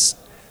because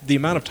the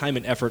amount of time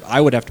and effort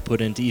I would have to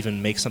put in to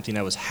even make something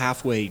that was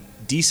halfway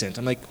decent.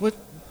 I'm like, what?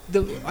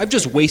 I've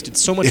just wasted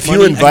so much if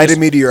money. If you invited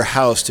me to your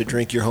house to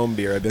drink your home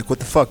beer, I'd be like, what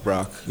the fuck,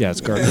 Brock? Yeah,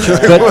 it's garbage.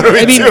 But, what are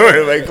we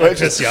doing? Like,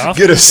 let's just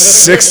get a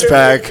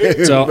 6-pack.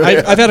 So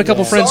I've had a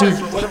couple friends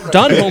who've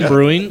done home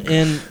brewing,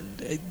 and,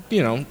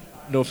 no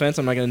offense,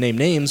 I'm not going to name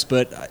names,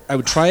 but I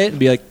would try it and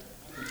be like,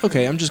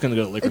 okay, I'm just going to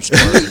go to the liquor store.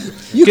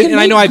 And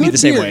I know I'd be the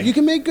same way. You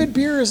can make good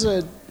beer as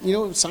a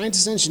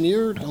scientist,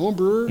 engineer, home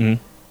brewer.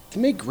 Mm-hmm. To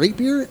make great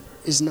beer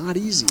is not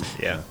easy.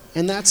 Yeah.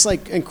 And that's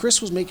like, and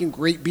Chris was making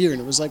great beer, and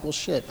it was like, well,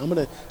 shit,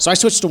 so I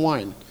switched to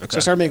wine. Okay. So I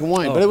started making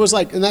wine, but it was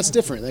like, and that's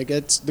different. Like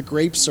it's the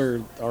grapes are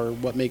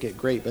what make it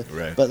great.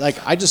 But like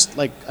I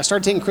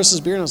started taking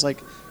Chris's beer, and I was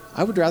like,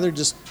 I would rather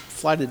just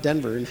fly to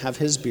Denver and have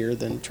his beer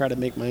than try to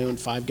make my own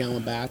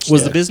 5-gallon batch.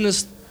 Was the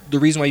business the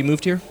reason why you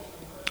moved here?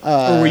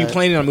 Or were you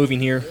planning on moving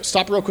here?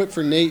 Stop real quick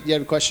for Nate. You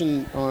had a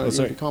question or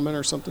a comment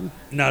or something?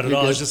 Not at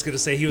all. I was just going to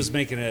say he was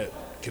making it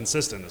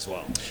consistent as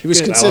well. He was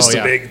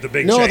consistent. The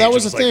big no, change. that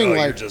was the thing.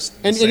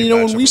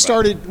 When we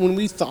started, when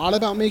we thought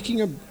about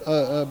making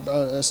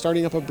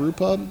starting up a brew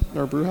pub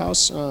or brew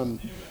house, it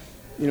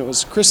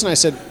was Chris and I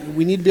said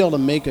we need to be able to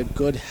make a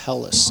good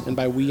Helles, and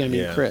by we I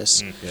mean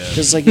Chris,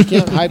 because like you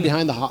can't hide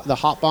behind the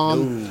hot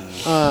bomb,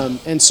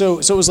 and so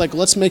it was like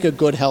let's make a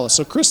good Helles.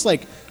 So Chris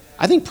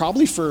I think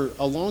probably for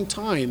a long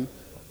time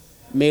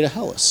made a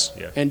Helles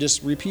and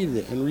just repeated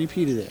it and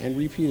repeated it and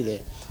repeated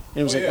it. And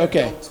it was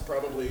okay. It's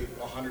probably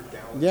 100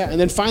 gallons. Yeah, and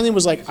then finally it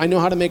was like, I know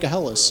how to make a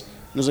Helles. And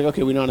I was like,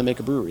 okay, we know how to make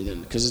a brewery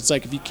then. Because it's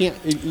like, if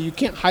you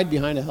can't hide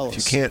behind a Helles.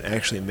 You can't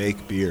actually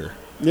make beer.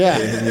 Yeah.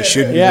 And you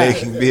shouldn't be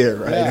making beer,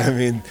 right? Yeah. I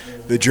mean,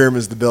 the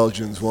Germans, the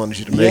Belgians wanted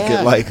you to make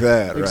it like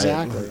that, right?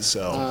 Exactly.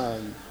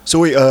 So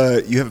wait,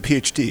 you have a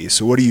PhD.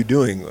 So what are you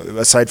doing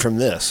aside from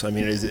this? I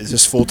mean, is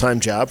this a full-time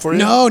job for you?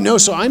 No.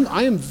 So I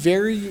am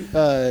very.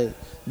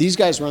 These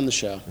guys run the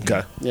show.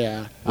 Okay.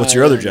 Yeah. What's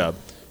your other job?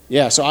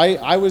 Yeah. So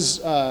I was,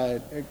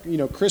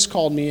 Chris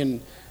called me,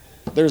 and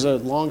there's a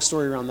long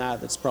story around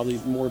that. That's probably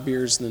more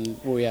beers than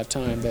what we have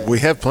time. But we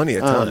have plenty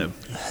of time.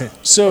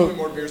 So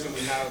more beers than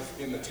we have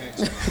in the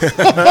tanks.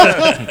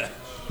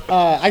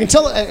 I can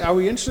tell. Are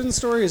we interested in the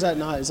story? Is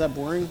that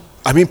boring?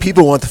 I mean,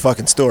 people want the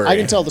fucking story. I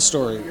can tell the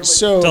story.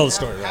 So tell the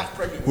story.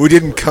 Right? We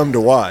didn't come to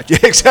watch. Yeah,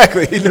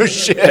 exactly. No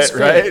shit, that's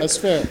right? That's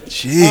fair.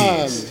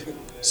 Jeez.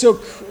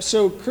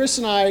 So Chris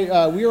and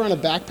I, we were on a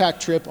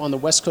backpack trip on the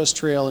West Coast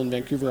Trail in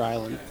Vancouver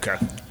Island. Okay.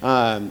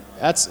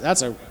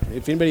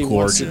 If anybody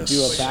wants to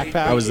do a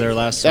backpack, I was there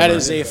last summer. That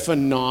is a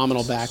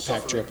phenomenal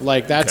backpack trip.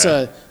 Like that's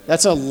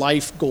a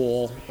life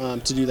goal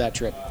to do that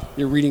trip.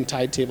 You're reading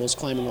tide tables,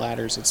 climbing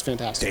ladders. It's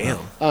fantastic.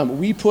 Damn.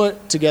 We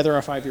put together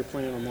our 5-year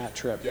plan on that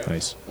trip.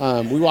 Nice.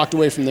 We walked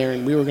away from there,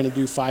 and we were going to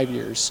do 5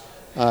 years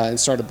and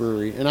start a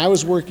brewery. And I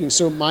was working.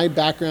 So my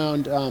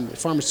background,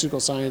 pharmaceutical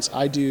science.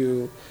 I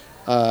do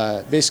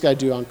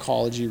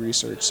oncology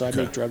research. So I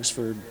make drugs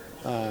for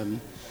kind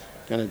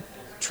of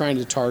trying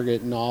to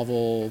target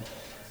novel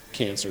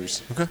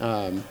cancers.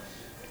 Okay.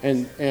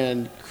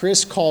 And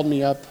Chris called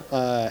me up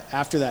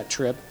after that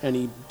trip, and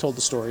he told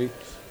the story.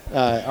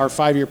 Our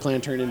 5-year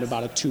plan turned into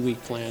about a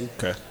 2-week plan.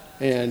 Okay.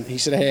 And he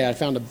said, "Hey, I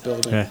found a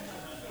building." Okay.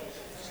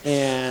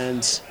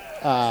 And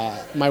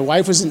my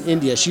wife was in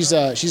India. She's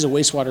a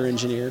wastewater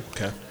engineer.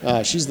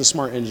 Okay. She's the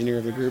smart engineer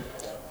of the group,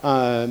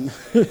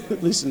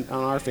 at least on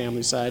our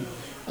family side.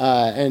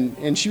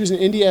 And she was in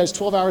India. It's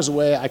 12 hours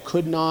away. I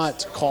could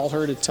not call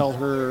her to tell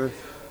her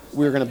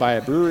we were going to buy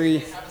a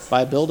brewery,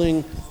 buy a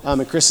building.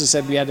 And Chris has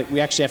said we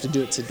actually have to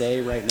do it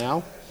today, right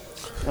now.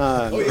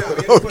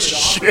 Oh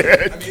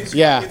shit!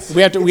 Yeah,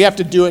 we have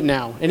to do it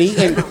now.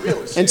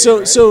 And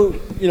so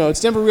it's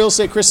Denver real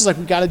estate. Chris is like,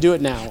 we got to do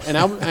it now.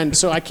 And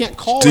so I can't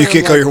call. So you her.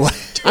 can't call your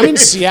wife. I'm in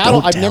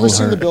Seattle. Don't I've never tell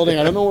seen her. the building.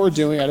 I don't know what we're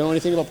doing. I don't know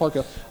anything about Park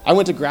Hill. I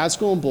went to grad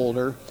school in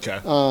Boulder. Okay.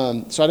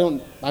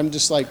 So I'm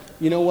just like,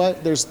 you know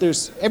what?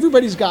 There's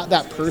everybody's got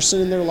that person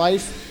in their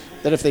life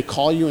that if they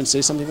call you and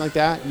say something like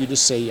that, you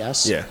just say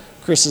yes. Yeah.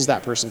 Chris is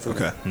that person for me.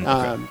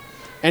 Okay.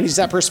 And he's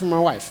that person for my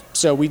wife.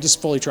 So we just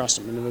fully trust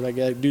him. And we're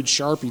like, dude's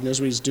sharp. He knows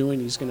what he's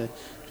doing.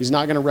 He's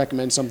not gonna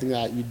recommend something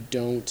that you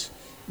don't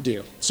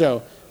do.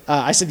 So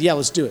I said, yeah,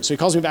 let's do it. So he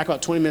calls me back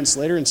about 20 minutes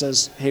later and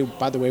says, hey,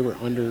 by the way, we're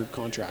under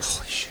contract.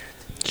 Holy shit.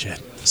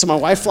 So my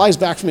wife flies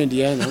back from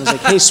India, and I was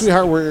like, hey,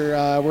 sweetheart,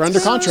 we're under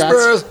contract.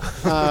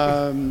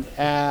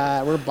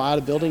 We're bought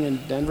a building in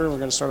Denver, and we're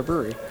going to start a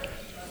brewery.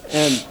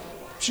 And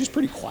she's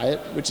pretty quiet,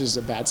 which is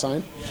a bad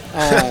sign.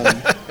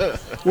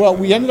 Well,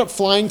 we ended up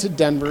flying to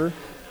Denver.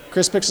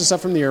 Chris picks us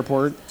up from the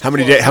airport. How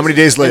many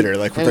days later?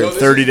 Like we're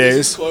 30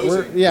 days.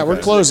 We're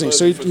closing.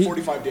 So he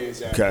 45 days.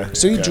 Yeah. Okay.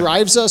 So he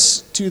drives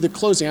us to the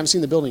closing. I haven't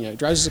seen the building yet. He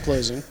drives us to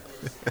closing.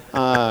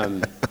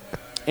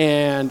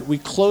 And we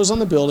close on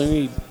the building.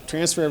 We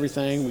transfer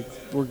everything.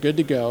 We're good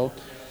to go.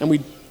 And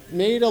we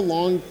made a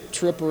long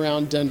trip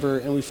around Denver,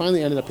 and we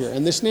finally ended up here.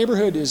 And this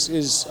neighborhood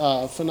is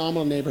a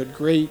phenomenal neighborhood,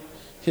 great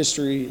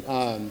history.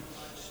 But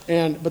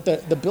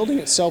the building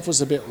itself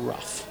was a bit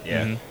rough.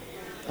 Yeah.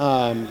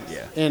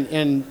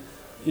 And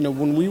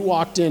when we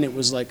walked in, it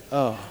was like,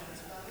 oh,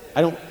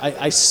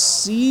 I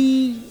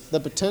see the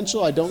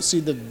potential. I don't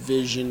see the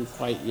vision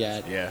quite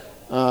yet. Yeah.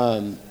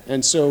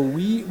 And so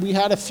we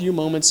had a few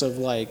moments of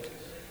like,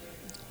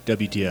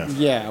 WTF.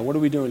 yeah, what are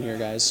we doing here,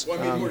 guys? Well,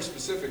 I mean, more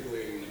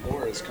specifically,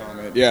 Laura's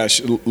comment. Yeah,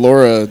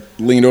 Laura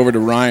leaned over to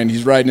Ryan.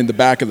 He's riding in the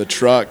back of the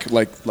truck,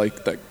 like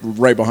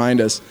right behind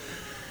us,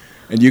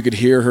 and you could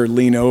hear her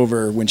lean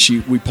over when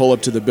we pull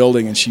up to the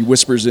building, and she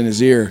whispers in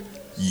his ear,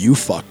 "You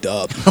fucked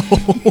up."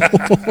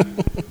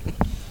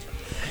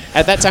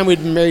 At that time, we'd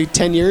been married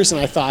 10 years,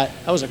 and I thought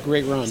that was a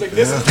great run. We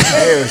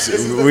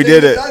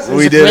did it.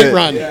 We did great it.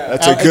 run.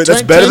 That's a good.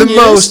 That's better 10 than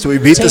years, most. We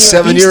beat the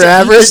 7-year beat the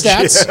average.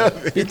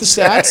 stats. Beat the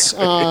stats.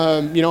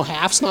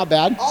 Half's not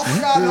bad.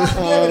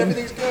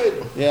 Everything's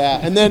good.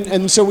 Yeah,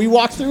 and so we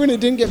walked through, and it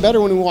didn't get better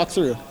when we walked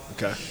through.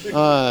 Okay.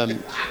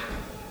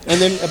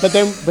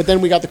 But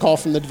then we got the call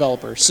from the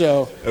developer.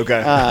 So Okay.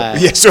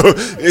 Yeah. So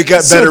it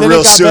got better then it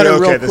real got soon. better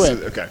Okay. real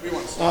quick.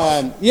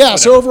 Okay.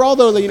 So overall,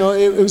 though,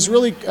 it was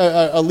really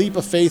a leap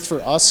of faith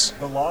for us.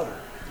 Lager?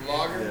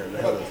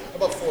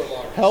 About 4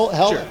 lagers. Hell,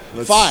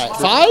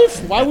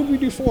 five? Why would we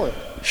do 4?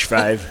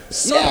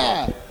 5.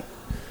 Yeah.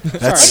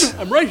 That's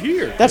I'm right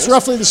here. That's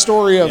roughly the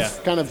story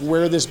of kind of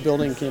where this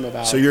building came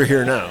about. so you're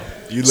here now.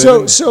 You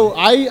live. So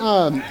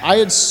I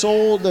had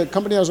sold the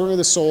company I was working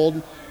with.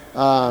 Sold,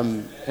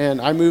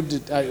 and I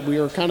moved. We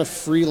were kind of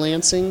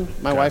freelancing.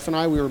 My wife and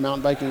I. We were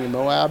mountain biking in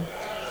Moab.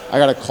 I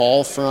got a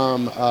call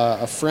from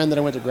a friend that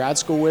I went to grad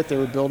school with. They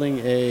were building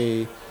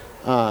a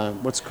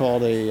what's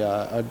called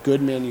a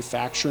good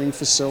manufacturing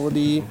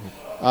facility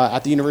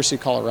at the University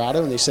of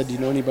Colorado, and they said, "Do you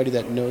know anybody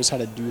that knows how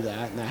to do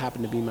that?" And that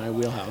happened to be my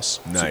wheelhouse.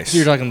 Nice. So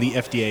you're talking the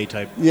FDA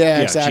type. Yeah,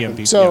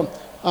 exactly. GMP, so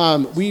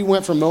we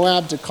went from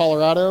Moab to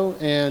Colorado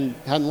and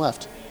hadn't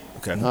left.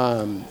 Okay.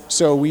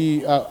 So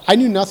I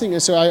knew nothing.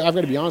 So I've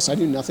got to be honest, I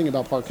knew nothing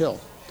about Park Hill.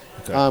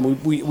 Okay.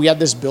 We had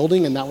this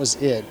building, and that was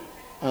it.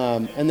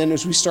 And then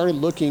as we started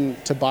looking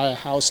to buy a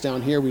house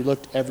down here, we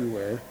looked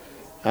everywhere.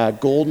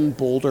 Golden,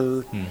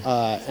 Boulder,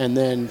 and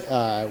then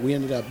we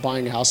ended up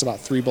buying a house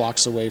about 3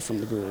 blocks away from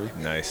the brewery.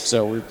 Nice.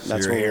 So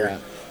that's you're where here. we're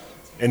at.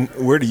 And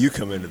where do you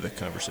come into the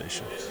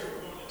conversation?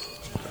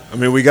 I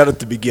mean, we got at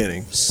the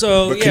beginning.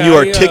 So, But can you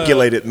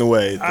articulate it in the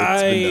way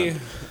that's been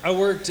done? I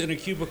worked in a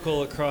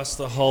cubicle across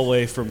the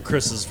hallway from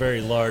Chris's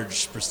very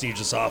large,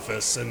 prestigious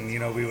office, and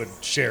we would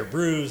share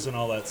brews and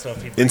all that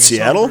stuff. He'd bring his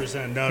Seattle? brews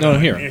in. No,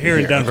 here. Here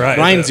in Denver.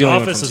 Ryan's the only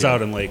one office from is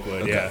out in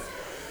Lakewood. Okay.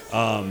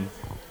 Yeah.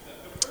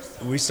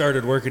 We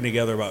started working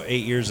together about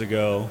 8 years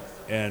ago,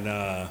 and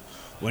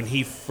when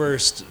he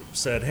first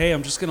said, "Hey,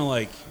 I'm just gonna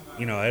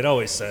I'd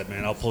always said,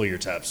 man, I'll pull your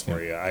taps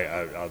for you.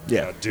 I'll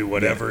do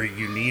whatever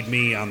you need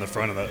me on the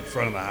front of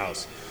the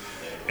house."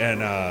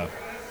 And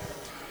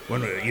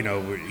when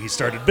he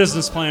started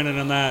business planning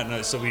and that,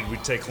 and so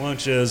we'd take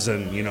lunches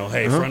and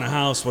hey, front of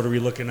house, what are we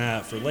looking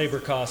at for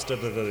labor cost?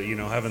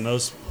 Having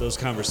those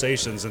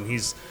conversations, and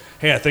he's,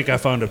 hey, I think I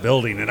found a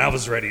building, and I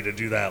was ready to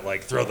do that,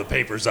 like throw the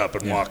papers up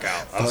and walk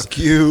out. I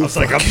was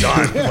like, I'm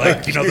done.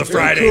 Like the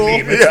Friday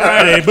meeting, it's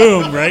Friday,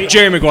 boom, right?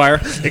 Jerry Maguire.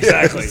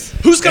 Exactly.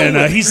 Who's coming?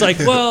 And he's like,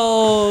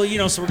 well,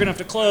 so we're gonna have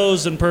to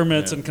close and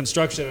permits and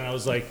construction, and I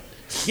was like,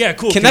 yeah,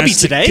 cool. Can that be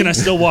today? Can I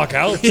still walk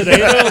out today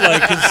though?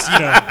 Like, 'cause,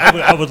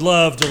 I would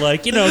love to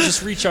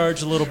just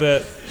recharge a little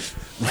bit.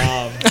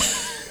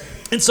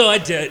 And so I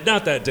did,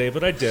 not that day,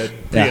 but I did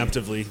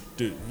preemptively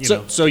do.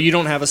 So you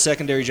don't have a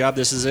secondary job.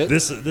 This is it.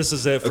 This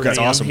is it for me. That's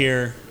awesome. I'm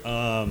here.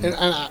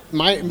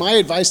 My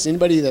advice to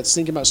anybody that's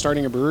thinking about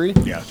starting a brewery,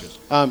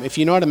 if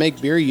you know how to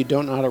make beer, you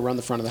don't know how to run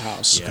the front of the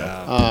house.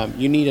 Yeah.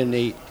 You need a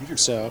Nate.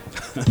 So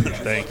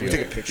Thank you.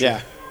 Take a picture.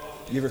 yeah.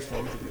 You ever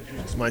filmed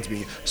it? Mine's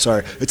being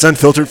sorry. It's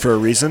unfiltered for a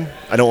reason.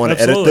 I don't want to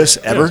edit Absolutely. this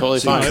ever. totally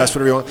so you can fine. cuss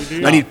whatever you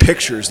want. I need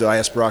pictures though. I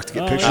asked Brock to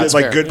get pictures. that's It's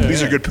like fair. good.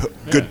 These are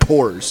good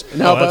pours.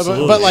 No, but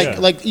absolutely, like yeah.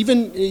 like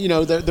even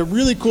the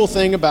really cool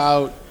thing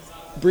about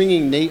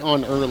bringing Nate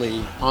on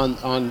early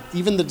on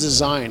even the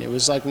design, it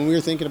was like when we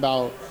were thinking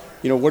about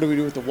what do we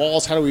do with the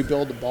walls, how do we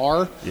build the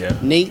bar? Yeah.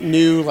 Nate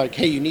knew like,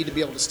 hey, you need to be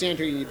able to stand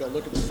here, you need to be able to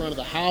look at the front of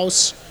the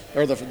house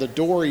or the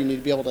door, you need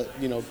to be able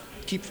to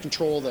keep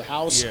control of the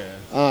house.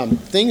 Yeah.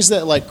 Things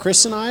that like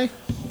Chris and I.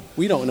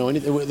 We don't know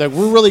anything. Like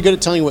we're really good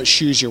at telling you what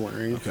shoes you're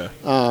wearing. Okay.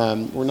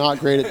 We're not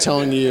great at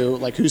telling you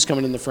like who's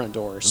coming in the front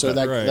door. So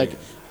Right.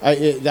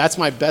 that's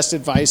my best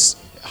advice.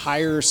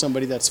 Hire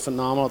somebody that's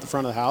phenomenal at the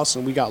front of the house,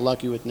 and we got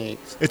lucky with Nate.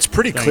 It's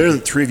pretty clear that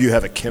the three of you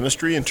have a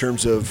chemistry in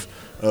terms of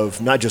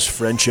not just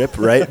friendship,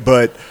 right?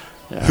 But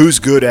who's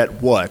good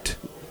at what,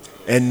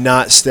 and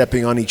not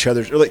stepping on each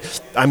other's. Like,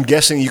 I'm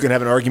guessing you can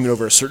have an argument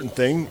over a certain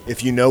thing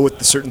if you know what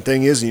the certain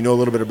thing is and you know a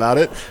little bit about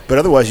it. But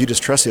otherwise, you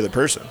just trust the other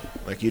person.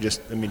 Like you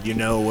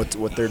know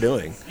what they're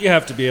doing. You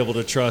have to be able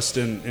to trust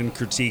and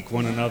critique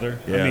one another.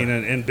 Yeah. I mean,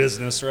 in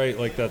business, right?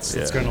 Like that's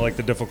kind of like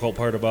the difficult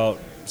part about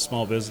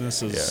small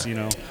business is,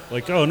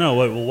 like, oh no,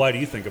 well, why do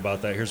you think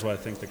about that? Here's what I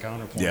think the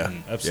counterpoint. Yeah.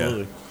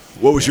 Absolutely. Yeah.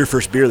 What was your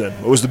first beer then?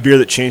 What was the beer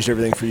that changed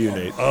everything for you,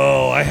 Nate?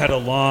 Oh, I had a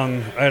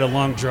long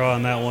draw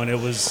on that one. It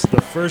was the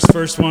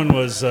first one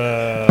was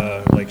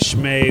like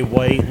Schmee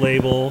White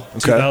Label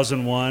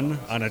 2001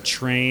 on a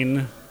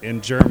train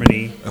in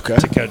Germany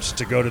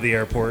to go to the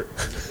airport.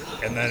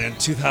 And then in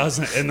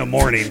 2000 in the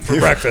morning for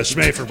breakfast,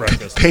 Schmee for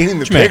breakfast. Painting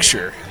the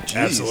picture. Jeez.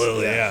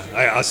 Absolutely, yeah.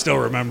 I still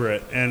remember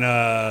it. And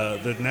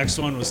the next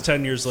one was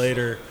 10 years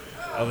later.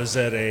 I was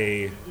at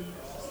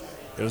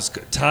it was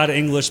Todd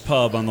English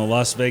Pub on the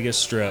Las Vegas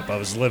Strip. I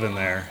was living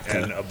there,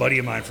 and a buddy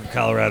of mine from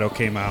Colorado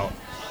came out.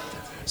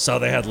 Saw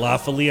they had La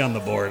Folie on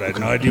the board. I had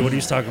no idea what he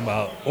was talking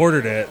about.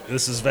 Ordered it.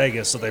 This is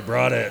Vegas, so they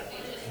brought it.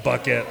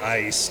 Bucket,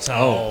 ice,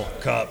 towel,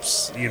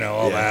 cups,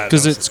 all that.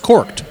 Because it's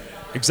corked.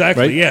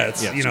 Exactly. Right? Yeah,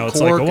 it's Yeah, it's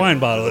it's like a cork wine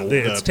bottle. and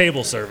It's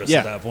table service Yeah.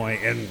 at that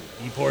point, and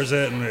he pours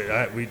it,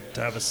 and we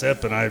have a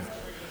sip, and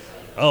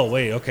oh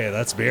wait, okay,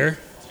 that's beer.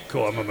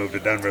 Cool, I'm gonna move to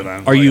Denver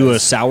then. Are you a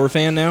sour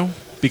fan now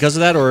because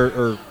of that,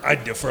 or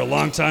For a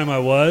long time I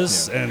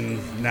was,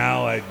 and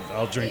now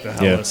I'll drink the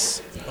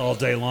Helles all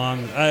day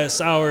long.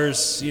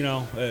 Sours,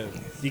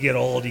 you get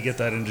old, you get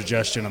that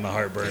indigestion and the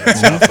heartburn and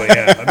stuff. But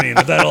yeah, I mean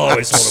that'll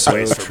always hold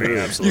a place for me.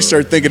 Absolutely. You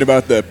start thinking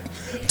about the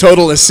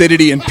total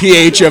acidity and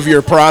pH of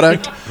your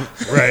product.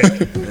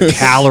 right.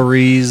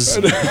 calories?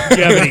 Do you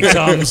have any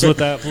Tums with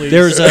that, please?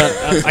 There's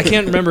I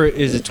can't remember.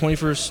 Is it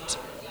 21st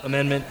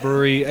Amendment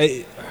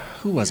Brewery?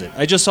 Who was it?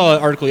 I just saw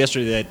an article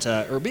yesterday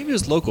that, or maybe it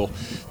was local.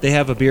 They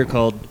have a beer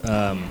called,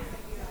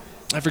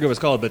 I forget what it's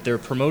called, but they're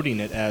promoting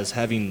it as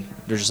having.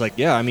 They're just like,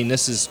 yeah, I mean,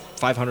 this is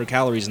 500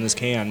 calories in this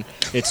can.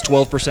 It's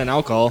 12%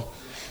 alcohol.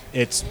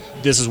 This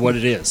is what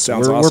it is.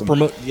 Sounds awesome.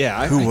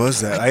 Who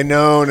was that? I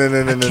know. No. I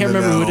can't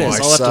remember who it is.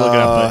 I'll have to look it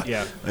up. But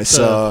yeah, I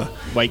saw.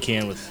 white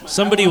can with.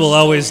 Somebody will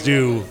always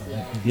do.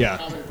 Yeah.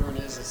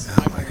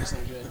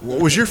 What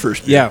was your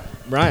first beer? Yeah,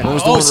 Ryan. What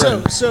was the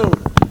one? So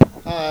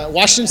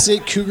Washington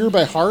State Cougar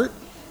by Heart.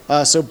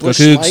 So Busch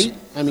Cougs. Light.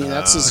 I mean,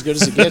 that's as good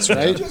as it gets,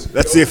 right?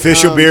 That's the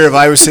official beer of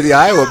Iowa City,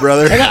 Iowa,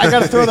 brother. I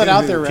got to throw that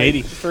out there, right?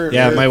 Katie. For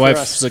My us.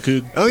 wife's a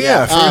Coug. Oh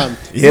yeah.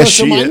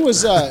 So mine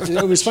was.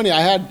 It was funny.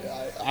 I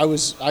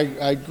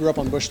grew up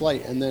on Busch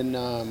Light, and then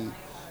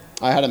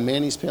I had a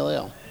Manny's Pale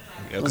Ale.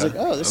 I was like,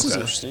 oh, this is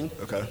interesting.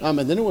 Okay. And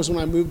then it was when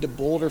I moved to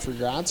Boulder for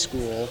grad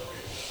school.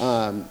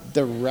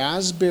 The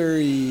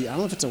raspberry, I don't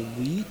know if it's a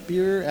wheat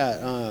beer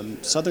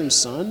at Southern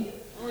Sun.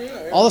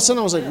 All of a sudden,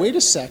 I was like, wait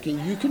a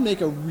second, you can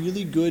make a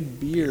really good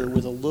beer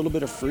with a little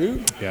bit of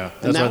fruit. Yeah,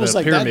 And that's that why was the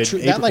like pyramid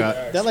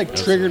that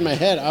triggered my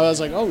head. I was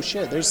like, oh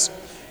shit,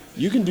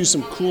 you can do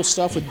some cool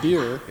stuff with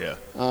beer. Yeah.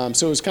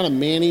 So it was kind of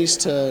Manny's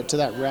to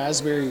that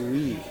raspberry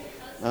wheat,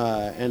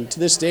 and to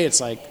this day,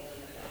 it's like,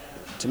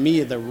 to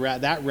me,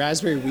 that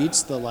raspberry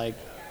wheat's the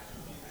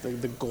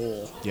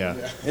goal. Yeah.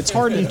 It's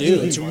hard to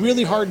do. It's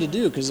really hard to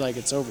do because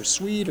it's over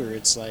sweet or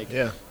it's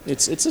Yeah.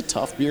 it's a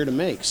tough beer to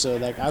make. So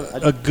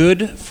A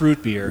good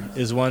fruit beer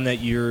is one that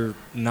you're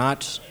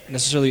not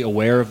necessarily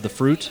aware of the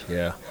fruit.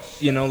 Yeah.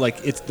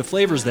 It's the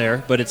flavor's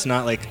there, but it's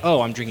not like, oh,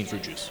 I'm drinking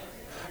fruit juice.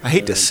 I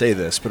hate to say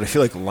this, but I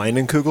feel like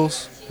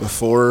Leinenkugels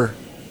before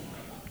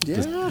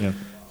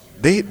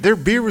their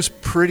beer was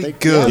pretty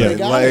good. they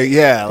got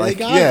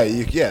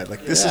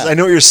it. This is. I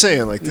know what you're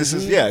saying. Like this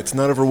is. Yeah, it's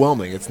not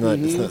overwhelming. It's not.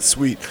 It's not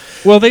sweet.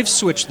 Well, they've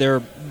switched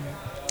their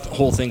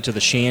whole thing to the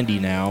shandy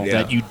now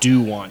that you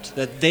do want.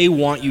 That they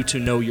want you to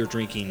know you're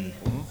drinking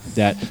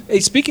that.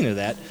 Hey, speaking of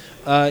that,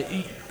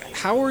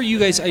 how are you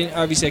guys?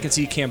 Obviously, I can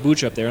see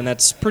kombucha up there, and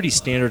that's pretty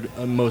standard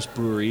in most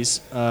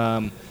breweries.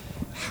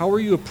 how are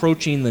you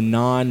approaching the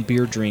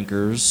non-beer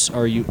drinkers?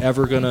 Are you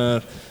ever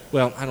gonna?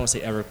 Well, I don't want to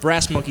say ever.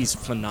 Brass Monkey's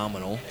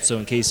phenomenal. So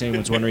in case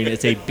anyone's wondering,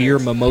 it's a beer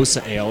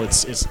mimosa ale.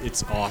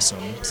 It's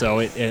awesome. So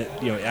it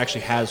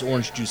actually has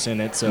orange juice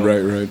in it. So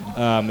Right.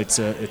 It's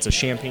a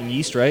champagne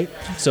yeast, right?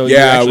 So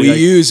Yeah, we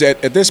use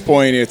at this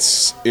point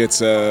it's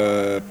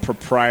a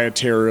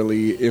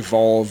proprietarily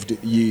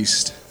evolved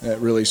yeast that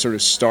really sort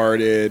of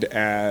started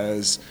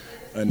as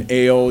an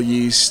ale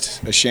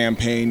yeast, a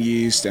champagne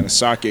yeast, and a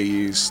sake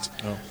yeast.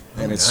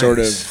 And it sort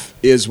of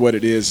is what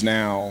it is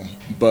now.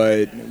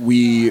 But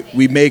the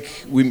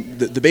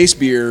base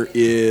beer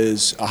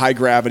is a high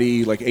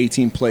gravity, like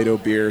 18 Plato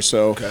beer.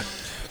 So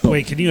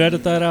Wait, can you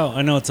edit that out?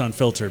 I know it's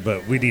unfiltered,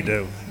 but we need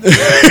to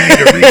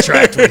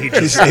retract what he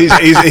just said.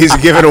 He's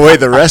giving away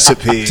the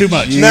recipe. Too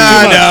much.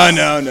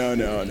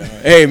 No.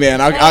 Hey, man,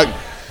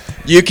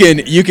 you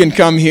can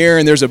come here,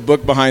 and there's a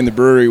book behind the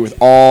brewery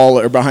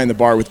behind the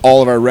bar with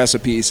all of our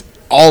recipes,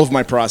 all of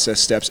my process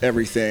steps,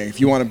 everything. If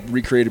you want to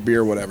recreate a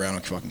beer, whatever, I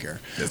don't fucking care.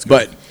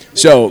 But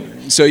so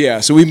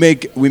we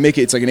make it.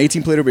 It's like an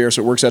 18 Plato beer,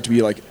 so it works out to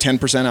be like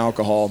 10%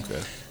 alcohol. Okay.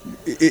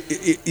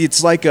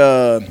 It's like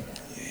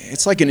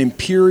an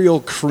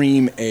imperial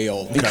cream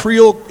ale,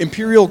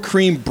 imperial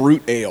cream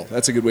brute ale.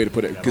 That's a good way to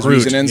put it, because we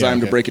use an enzyme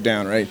to break it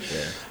down, right?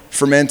 Yeah.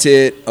 Ferment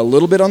it a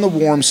little bit on the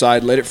warm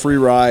side, let it free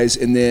rise,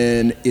 and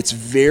then it's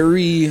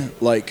very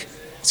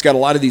it's got a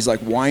lot of these like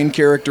wine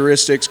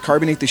characteristics.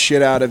 Carbonate the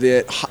shit out of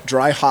it,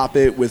 dry hop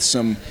it with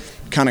some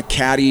kind of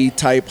caddy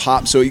type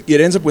hop, so it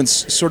ends up with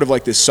sort of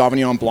like this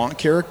Sauvignon Blanc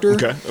character.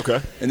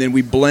 Okay. And then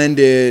we blend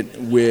it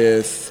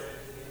with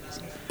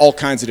all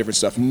kinds of different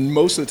stuff.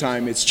 Most of the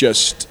time, it's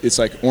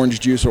like orange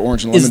juice or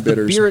orange and lemon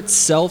bitters. Is the beer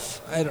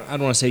itself? I don't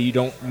want to say you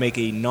don't make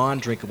a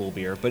non-drinkable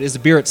beer, but is the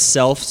beer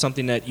itself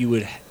something that you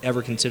would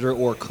ever consider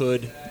or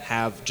could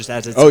have just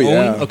as its own? Oh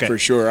yeah, okay. For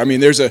sure. I mean,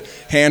 there's a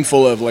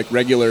handful of like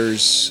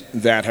regulars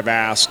that have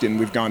asked, and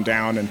we've gone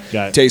down and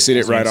tasted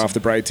it right off the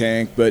Bright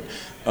Tank. But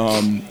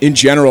in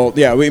general,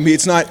 yeah, I mean,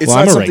 it's not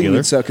something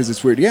we'd sell because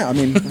it's weird. Yeah, I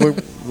mean,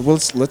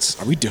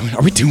 let's. Are we doing this?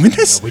 Are we doing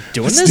this? We're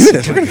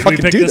gonna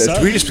fucking do this.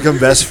 We just become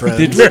best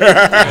friends. But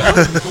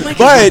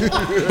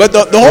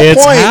the whole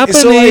point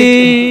is so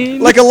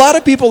like a lot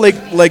of people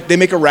like they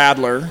make a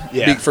radler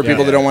for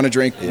people that don't want to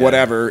drink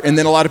whatever, and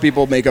then a lot of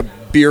people make a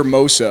beer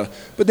mosa,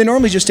 but they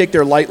normally just take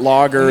their light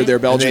lager, their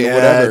Belgian or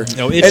whatever.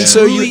 No, it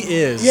truly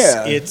is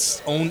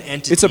its own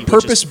entity. It's a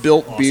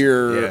purpose-built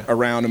beer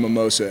around a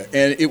mimosa,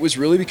 and it was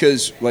really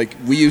because like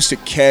we used to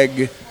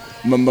keg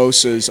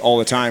mimosas all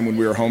the time when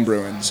we were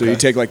homebrewing. So you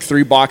take like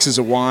 3 boxes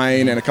of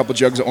wine and a couple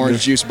jugs of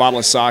orange juice, a bottle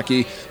of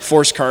sake,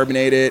 force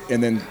carbonate it,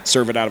 and then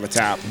serve it out of a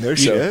tap.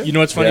 You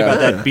know what's funny about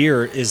that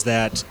beer is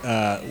that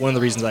one of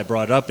the reasons I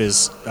brought it up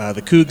is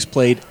the Cougs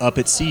played up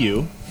at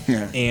CU.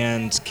 Yeah.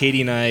 And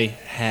Katie and I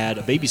had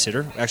a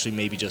babysitter, actually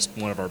maybe just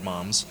one of our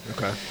moms.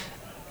 Okay.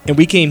 And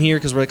we came here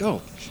because we're like,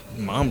 oh,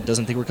 Mom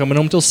doesn't think we're coming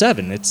home until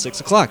 7. It's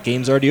 6 o'clock.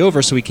 Game's already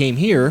over. So we came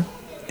here,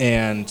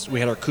 and we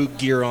had our Coug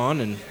gear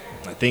on, and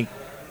I think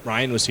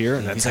Ryan was here,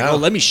 and he's like, oh,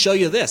 let me show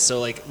you this. So,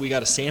 like, we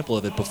got a sample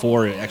of it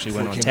before it actually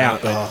went on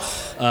tap.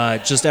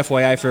 But just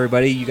FYI for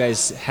everybody, you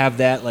guys have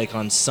that, like,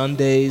 on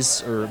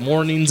Sundays or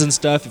mornings and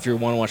stuff if you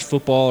want to watch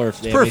football or if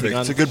they have anything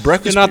on. It's a good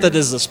breakfast Not that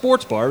this is a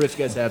sports bar, but if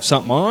you guys have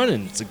something on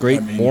and it's a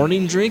great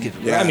morning drink.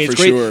 It's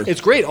great. Sure. It's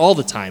great all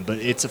the time, but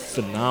it's a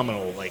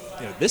phenomenal, like,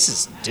 this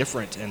is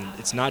different, and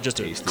it's not just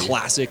a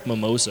classic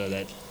mimosa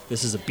that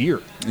this is a beer.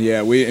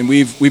 Yeah,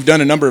 we've done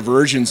a number of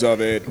versions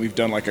of it. We've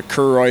done like a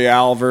Cur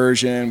Royale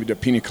version. We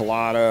did pina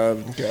colada,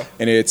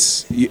 and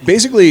it's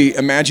basically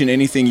imagine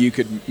anything you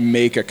could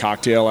make a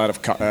cocktail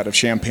out of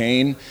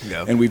champagne.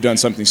 Yeah. And we've done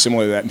something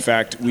similar to that. In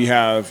fact,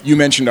 you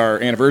mentioned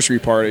our anniversary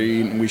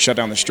party, and we shut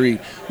down the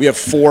street. We have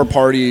 4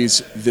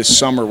 parties this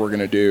summer we're going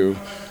to do.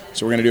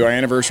 So we're going to do our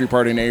anniversary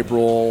party in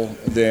April,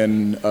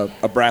 then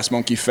a Brass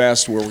Monkey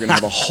Fest where we're going to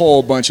have a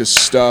whole bunch of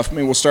stuff. I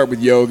mean, we'll start with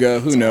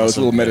yoga, who knows, a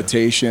little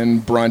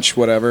meditation, brunch,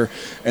 whatever,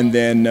 and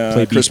then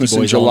Christmas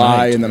in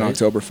July, and then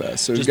Oktoberfest.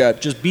 So we've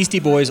got just Beastie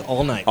Boys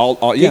all night.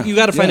 You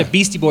got to find a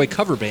Beastie Boy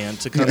cover band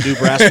to come do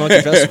Brass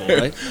Monkey Festival,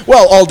 right?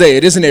 Well, all day.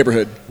 It is a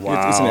neighborhood.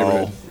 Wow. It's a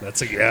neighborhood.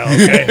 That's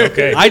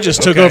okay. I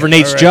just took over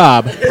Nate's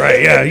job.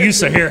 Right, yeah. You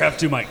say, here, have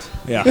 2 mics.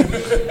 Yeah.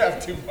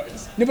 Have 2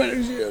 mics. No, but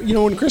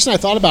when Chris and I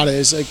thought about it,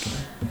 it's like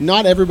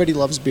not everybody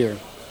loves beer.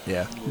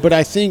 Yeah. But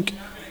I think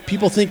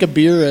people think of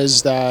beer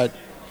as that,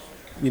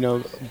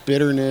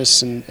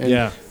 bitterness and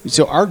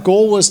So our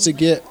goal was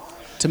to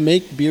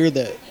make beer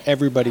that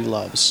everybody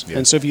loves. Yeah.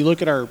 And so if you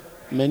look at our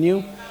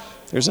menu,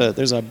 there's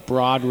a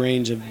broad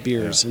range of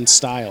beers and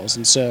styles.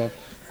 And so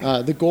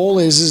the goal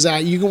is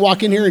that you can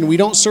walk in here and we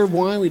don't serve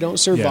wine, we don't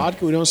serve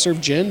vodka, we don't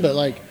serve gin, but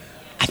like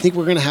I think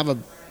we're gonna have a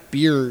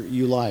beer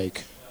you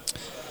like.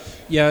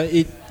 Yeah,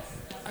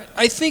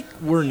 I think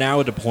we're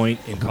now at a point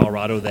in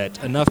Colorado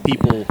that enough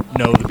people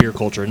know the beer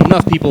culture, and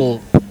enough people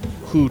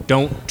who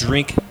don't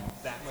drink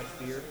that much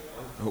beer.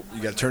 Oh,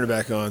 you got to turn it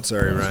back on.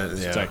 Sorry, Ryan.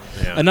 Yeah. Sorry.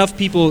 Yeah. Enough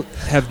people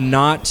have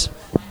not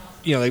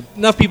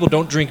enough people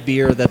don't drink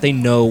beer that they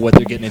know what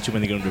they're getting into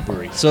when they go into a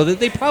brewery. So that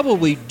they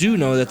probably do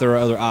know that there are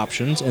other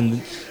options,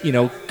 and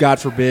God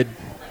forbid.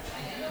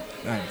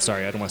 I'm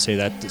sorry, I don't want to say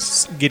that.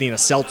 It's getting a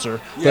seltzer,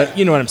 but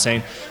you know what I'm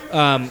saying.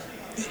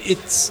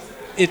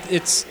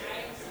 It's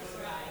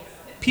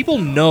people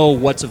know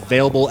what's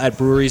available at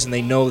breweries, and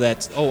they know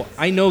that. Oh,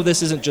 I know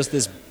this isn't just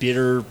this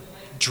bitter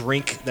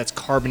drink that's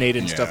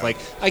carbonated and stuff. Like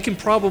I can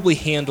probably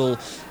handle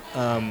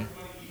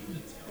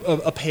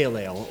a pale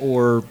ale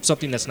or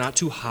something that's not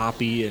too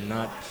hoppy and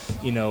not,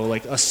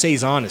 like a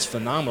saison is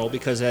phenomenal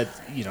because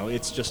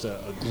it's just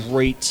a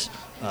great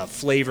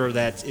flavor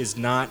that is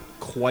not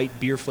quite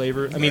beer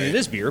flavor. I mean, it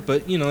is beer,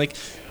 but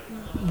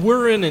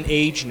we're in an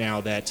age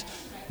now that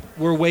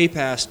we're way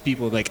past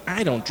people like,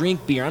 I don't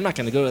drink beer, I'm not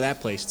going to go to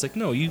that place. It's like,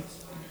 no, you'll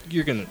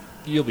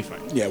be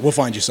fine. Yeah, we'll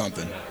find you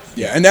something.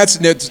 Yeah,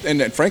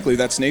 and frankly,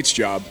 that's Nate's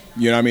job.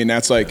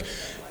 That's like,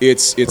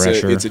 it's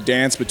a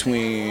dance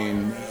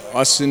between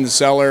us in the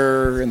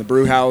cellar in the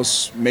brew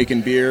house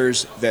making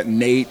beers that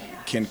Nate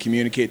can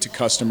communicate to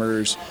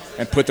customers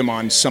and put them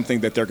on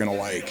something that they're going to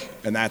like,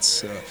 and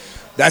that's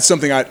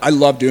something I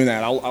love doing.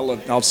 That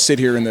I'll sit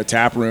here in the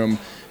tap room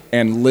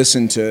and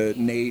listen to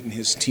Nate and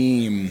his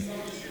team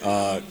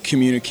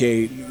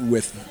communicate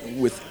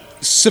with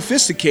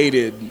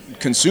sophisticated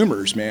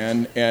consumers,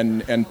 man,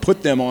 and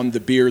put them on the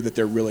beer that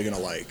they're really going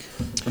to like.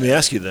 Let me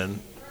ask you then,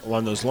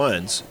 along those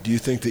lines, do you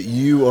think that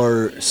you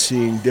are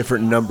seeing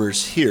different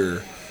numbers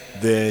here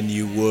than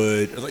you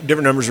would, like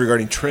different numbers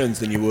regarding trends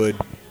than you would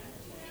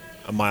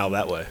a mile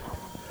that way?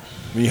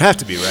 I mean, you have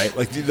to be, right?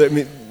 Like,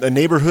 a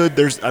neighborhood,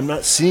 I'm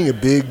not seeing a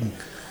big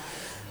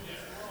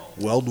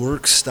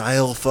Weldworks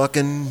style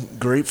fucking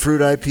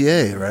grapefruit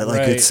IPA, right?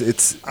 Like,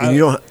 you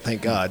don't,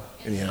 thank God.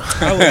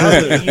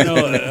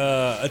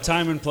 A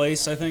time and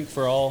place, I think,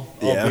 for all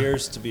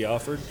beers to be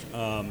offered,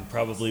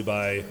 probably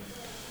by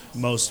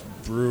most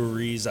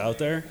breweries out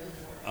there.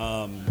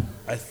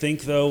 I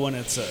think though, when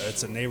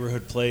it's a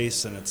neighborhood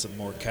place and it's a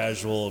more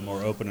casual and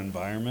more open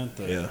environment,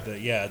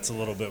 it's a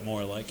little bit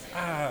more like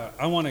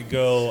I want to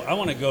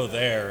go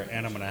there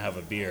and I'm gonna have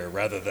a beer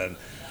rather than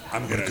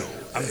I'm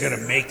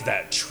gonna make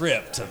that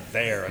trip to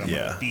there and I'm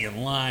gonna be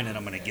in line and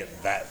I'm gonna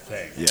get that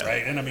thing,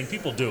 right? And I mean,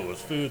 people do it with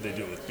food, they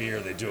do it with beer,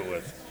 they do it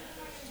with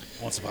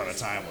once upon a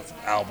time with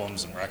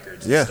albums and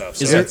records and stuff.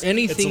 So it's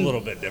a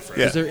little bit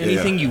different. Is there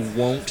anything you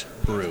won't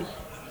brew?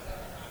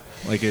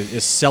 Like,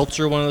 is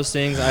seltzer one of those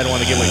things? I don't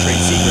want to give away trade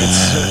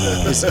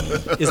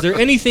secrets. Is there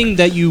anything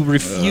that you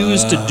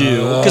refuse to do?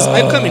 Because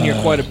I've come in here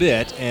quite a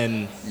bit,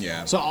 and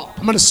So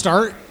I'm going to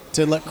start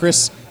to let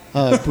Chris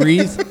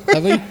breathe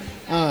heavily.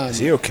 Is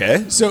he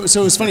okay? So it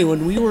was funny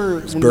when we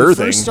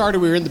first started.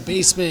 We were in the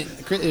basement.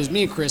 It was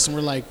me and Chris, and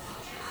we're like,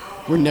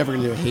 we're never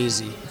going to do a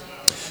hazy.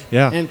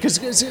 Yeah. And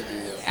because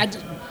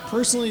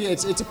personally,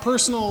 it's a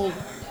personal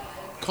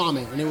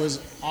comment, and it was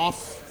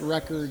off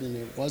record, and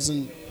it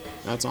wasn't.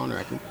 That's on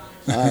record.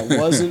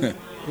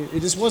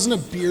 It just wasn't a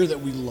beer that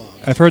we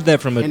loved. I've heard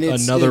that from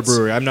another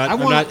brewery. I'm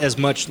not as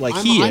much like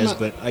he is,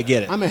 but I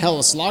get it. I'm a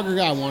Helles Lager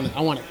guy. I want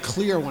it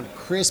clear. I want it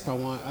crisp. I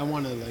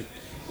want to like,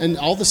 and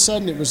all of a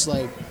sudden it was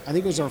like, I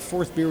think it was our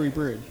fourth beer we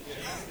brewed,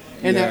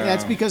 and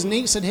that's because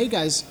Nate said, "Hey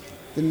guys,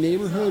 the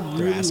neighborhood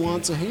really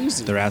wants a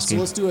hazy. They're asking.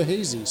 So let's do a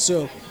hazy."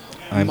 So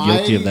I'm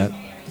guilty of that.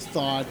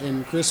 Thought,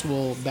 and Chris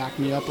will back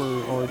me up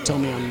or tell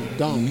me I'm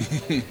dumb,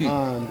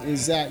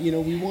 is that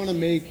we want to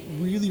make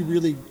really,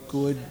 really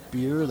good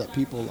beer that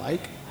people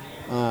like,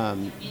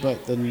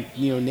 but then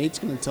Nate's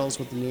going to tell us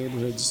what the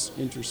neighborhood's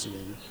interested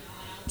in.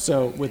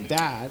 So with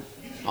that,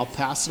 I'll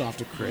pass it off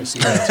to Chris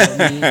and he'll tell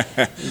me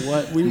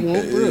what we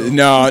won't brew.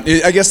 No,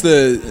 I guess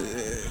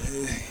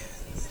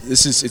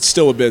it's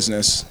still a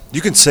business. You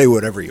can say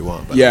whatever you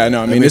want. Yeah,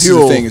 no, I mean this is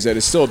the thing, is that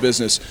it's still a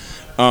business.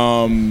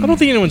 I don't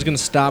think anyone's going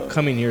to stop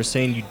coming here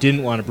saying you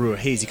didn't want to brew a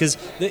hazy, because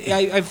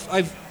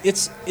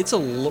it's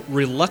a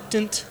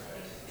reluctant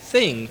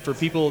thing for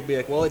people to be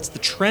like, well, it's the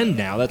trend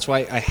now, that's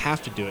why I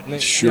have to do it.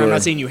 And sure. I'm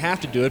not saying you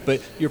have to do it,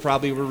 but you're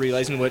probably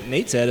realizing what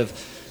Nate said of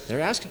they're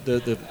asking,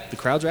 the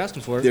crowds are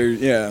asking for it.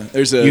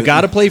 You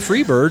got to play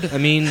Freebird. I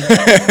mean,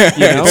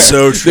 It's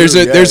so true.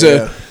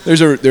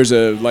 There's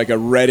a like a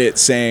Reddit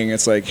saying,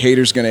 it's like,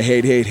 haters gonna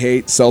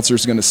hate,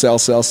 seltzer's gonna sell.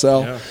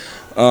 Yeah.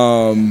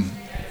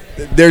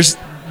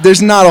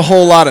 There's not a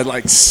whole lot of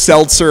like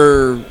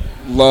seltzer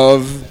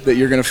love that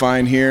you're gonna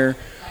find here,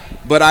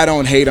 but I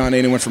don't hate on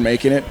anyone for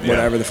making it.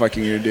 Whatever the fuck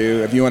you're gonna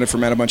do, if you want to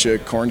ferment a bunch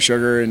of corn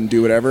sugar and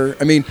do whatever.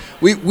 I mean,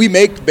 we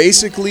make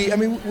basically. I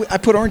mean, I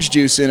put orange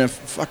juice in a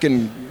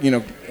fucking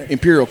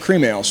imperial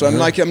cream ale, so I'm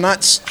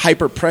not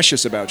hyper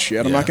precious about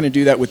shit. I'm not gonna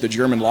do that with the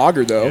German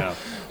lager though. Yeah.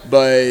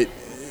 But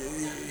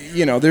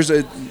there's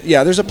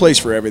a place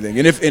for everything.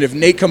 And if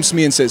Nate comes to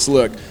me and says,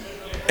 look,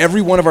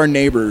 every one of our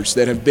neighbors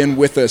that have been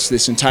with us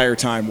this entire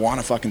time want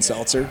a fucking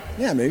seltzer.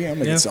 Yeah, maybe I'm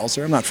gonna get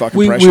seltzer. I'm not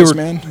fucking precious,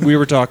 man. We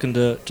were talking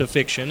to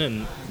Fiction,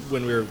 and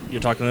when you're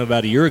talking to them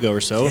about a year ago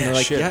or so, and they're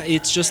like,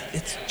 it's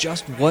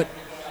just what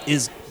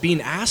is being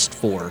asked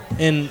for,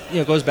 and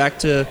it goes back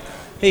to,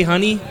 hey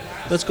honey,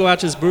 let's go out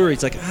to this brewery.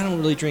 It's like, I don't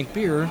really drink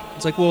beer.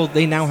 It's like, well,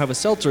 they now have a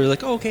seltzer.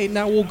 Like, oh, okay,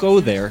 now we'll go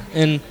there.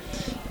 And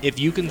if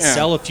you can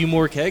sell a few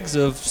more kegs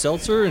of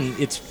seltzer, and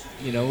it's,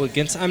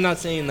 against, I'm not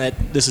saying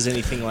that this is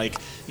anything like,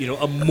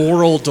 a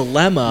moral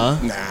dilemma.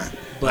 Nah.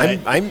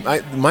 But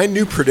my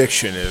new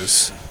prediction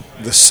is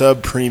the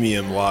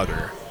sub-premium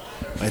lager.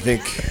 I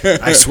think,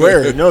 I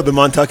swear, no, the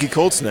Montucky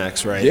Cold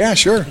Snacks, right? Yeah,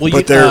 sure. Well,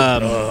 But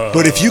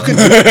but if you can,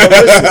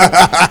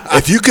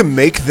 if you can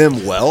make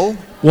them well,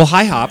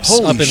 High Hops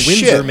Holy up in shit.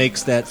 Windsor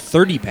makes that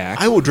 30-pack.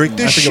 I will drink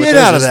the I forget what shit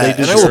theirs out of is. They that,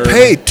 do and I will sure.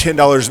 pay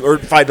 $10 or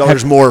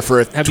 $5 more for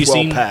a have you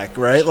seen 12-pack,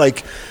 right?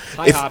 Like,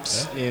 High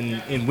Hops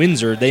in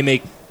Windsor, they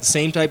make the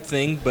same type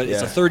thing, but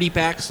it's a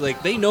 30-pack. So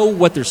like they know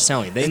what they're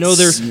selling. They know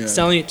they're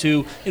selling it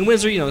to in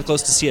Windsor. They're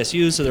close to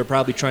CSU, so they're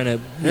probably trying to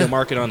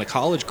market on the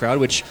college crowd,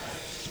 which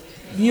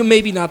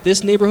maybe not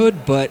this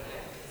neighborhood, but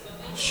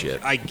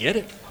shit. I get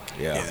it.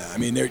 Yeah. I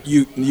mean,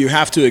 you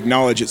have to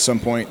acknowledge at some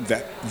point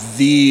that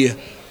the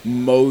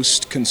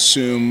most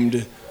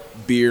consumed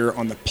beer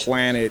on the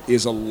planet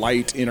is a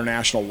light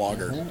international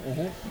lager.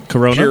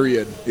 Corona.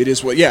 Period. It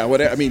is what. Yeah.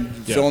 What I mean,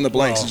 fill in the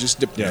blanks. It just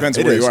depends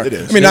on it where is, you are. it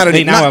is. I mean,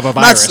 They now have a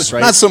virus,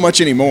 right? Not so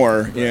much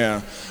anymore.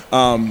 Yeah.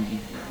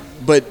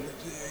 But.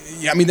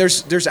 Yeah, I mean,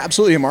 there's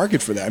absolutely a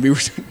market for that. I mean,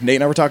 Nate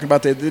and I were talking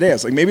about the other day.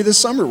 It's like maybe this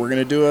summer we're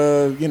going to do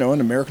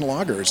an American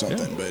lager or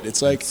something. Yeah. But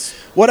it's like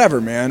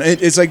whatever, man.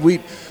 It's like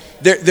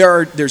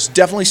there's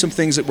definitely some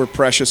things that we're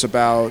precious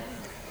about,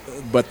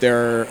 but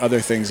there are other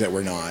things that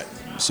we're not.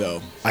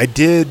 So I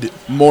did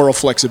moral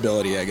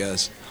flexibility, I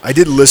guess. I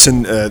did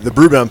listen. The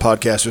Brewbound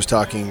podcast was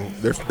talking.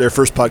 Their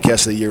first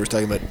podcast of the year was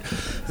talking about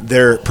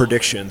their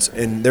predictions,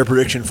 and their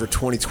prediction for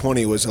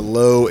 2020 was a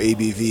low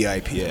ABV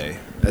IPA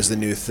as the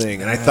new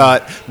thing. And I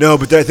thought, no,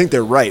 but I think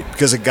they're right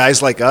because of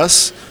guys like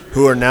us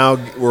who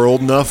we're old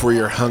enough where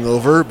you're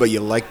hungover, but you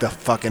like the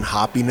fucking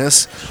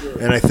hoppiness.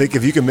 And I think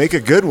if you can make a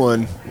good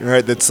one,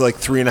 right, that's like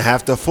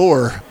 3.5 to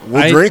 4,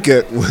 we'll drink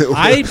it.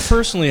 I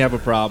personally have a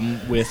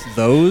problem with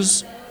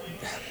those.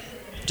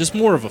 Just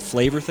more of a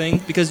flavor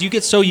thing because you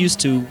get so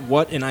used to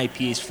what an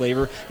IPA's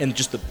flavor and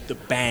just the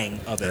bang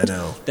of it. I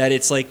know. That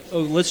it's like,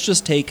 oh, let's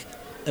just take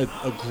a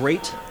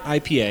great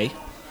IPA.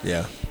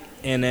 Yeah.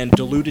 And then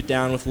dilute it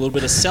down with a little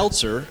bit of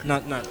seltzer,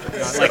 not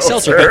like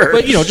seltzer,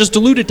 but just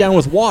dilute it down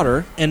with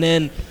water, and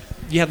then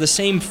you have the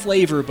same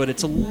flavor, but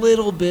it's a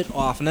little bit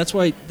off, and that's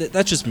why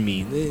that's just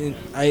me.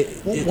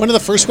 One of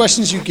the first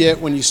questions you get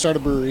when you start a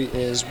brewery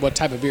is, what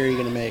type of beer are you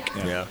going to make?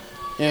 Yeah.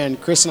 And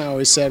Chris and I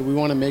always said we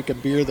want to make a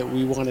beer that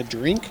we want to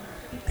drink,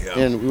 Yeah.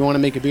 and we want to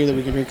make a beer that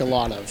we can drink a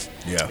lot of.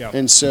 Yeah.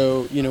 And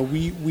so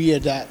we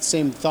had that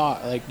same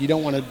thought. Like you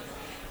don't want to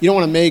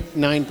make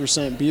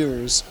 9%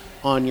 beers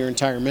on your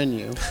entire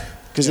menu,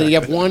 because then you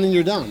have one and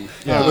you're done.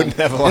 I wouldn't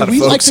have a lot of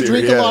we like folks to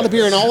drink here, a lot of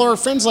beer, and all our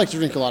friends like to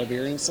drink a lot of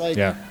beer, and it's like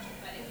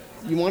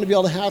you want to be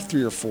able to have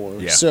 3 or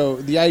 4. Yeah. So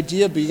the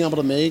idea of being able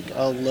to make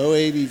a low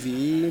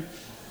ABV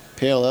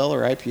pale ale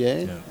or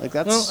IPA, like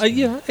that's I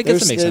guess that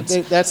makes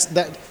sense. That's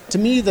that to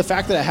me. The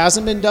fact that it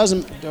hasn't been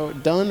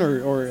done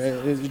or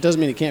it doesn't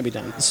mean it can't be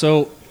done.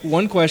 So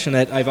one question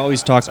that I've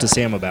always talked to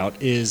Sam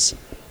about is,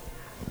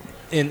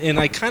 and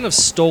I kind of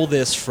stole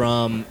this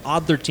from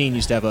Odd 13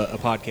 used to have a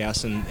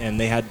podcast, and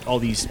they had all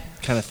these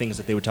kind of things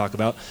that they would talk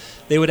about.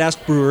 They would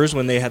ask brewers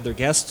when they had their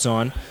guests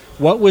on,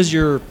 what was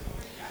your,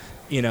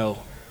 I don't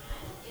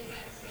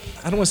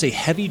want to say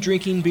heavy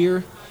drinking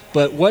beer,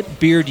 but what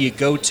beer do you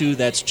go to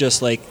that's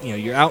just like,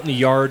 you're out in the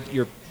yard,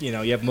 you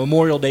have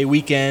Memorial Day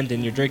weekend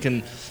and you're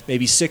drinking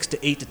maybe 6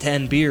 to 8 to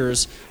 10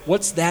 beers.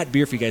 What's that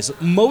beer for you guys?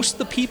 Most of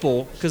the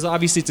people, because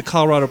obviously it's a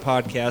Colorado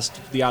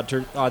podcast, the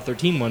Odd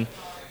 13 one,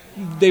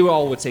 they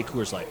all would say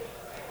Coors Light.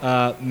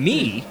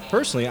 Me,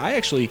 personally,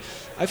 I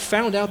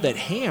found out that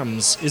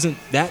Hamm's isn't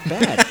that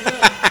bad.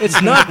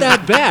 It's not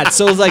that bad.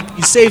 So it's like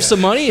you save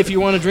some money if you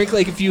want to drink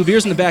like a few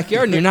beers in the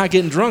backyard and you're not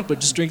getting drunk, but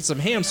just drinking some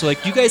Hamm's. So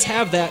like you guys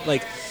have that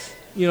like,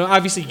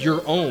 obviously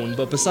your own,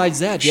 but besides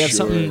that, do you have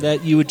something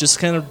that you would just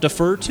kind of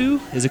defer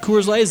to? Is it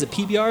Coors Light? Is it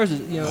PBR? Is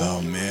it,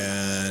 Oh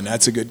man,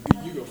 that's a good.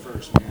 You go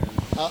first, man.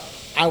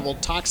 I will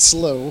talk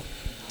slow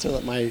to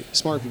let my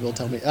smart people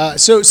tell me.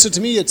 So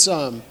to me, it's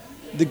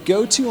the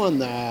go-to on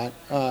that.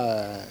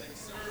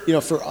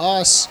 For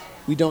us,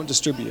 we don't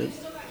distribute,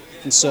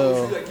 and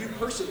so.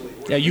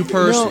 Yeah, you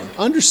personally.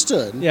 No,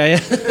 understood. Yeah.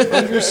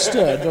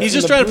 Understood. He's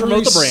just trying to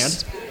promote the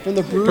brand. From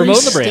the brewery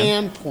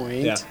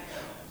standpoint,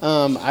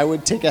 I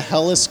would take a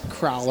Helles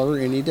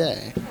Crowler any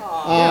day.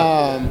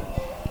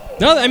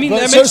 No, I mean,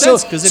 that makes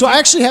sense. So I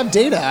actually have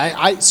data.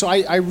 I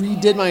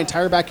redid my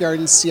entire backyard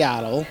in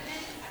Seattle,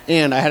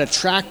 and I had a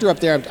tractor up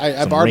there.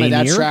 I borrowed my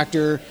dad's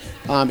tractor.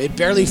 It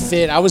barely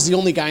fit. I was the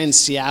only guy in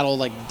Seattle,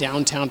 like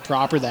downtown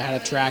proper, that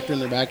had a tractor in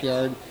their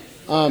backyard.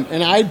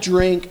 And I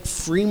drank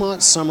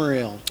Fremont Summer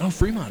Ale. Oh,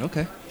 Fremont,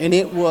 okay. And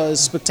it was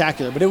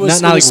spectacular. But it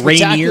was not it was like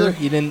spectacular.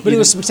 Rainier. It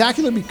was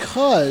spectacular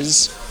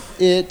because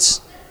it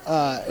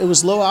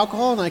was low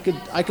alcohol, and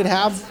I could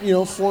have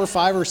 4 or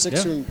 5 or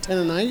 6 or 10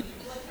 a night,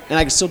 and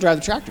I could still drive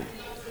the tractor.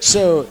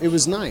 So it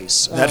was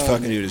nice. That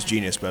fucking dude is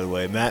genius, by the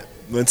way. Matt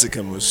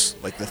Lincecum was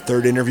like the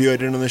 3rd interview I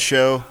did on the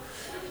show.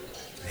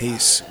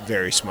 He's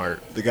very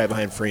smart. The guy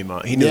behind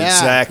Fremont. He knew Yeah.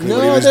 exactly No,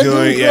 what he was they're doing.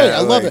 great. Yeah,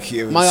 I love like,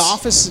 it. My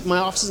office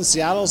in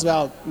Seattle is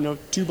about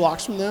 2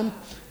 blocks from them.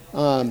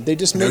 They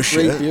just make great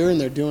shit. beer, and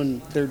they're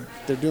doing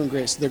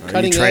great. So they're Are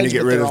cutting you trying edge, to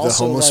get but rid they're of the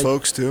also, homeless like,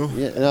 folks too?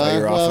 Yeah, At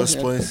your well, office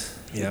yeah. place?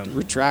 Yeah.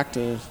 Retract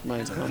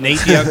my comment. Nate,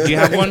 do you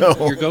have one?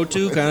 Your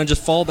go-to? Kind of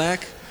just fall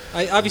back?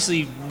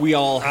 Obviously, we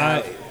all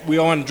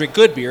want to drink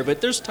good beer,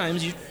 but there's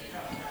times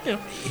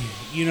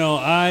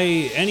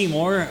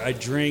Anymore I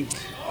drink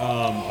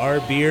our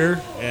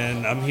beer,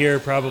 and I'm here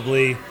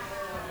probably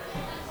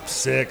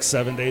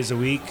 6-7 days a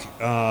week.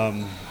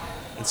 And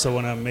so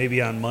when I'm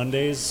maybe on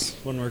Mondays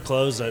when we're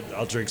closed,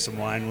 I'll drink some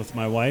wine with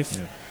my wife,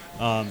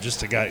 just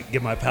to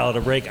give my palate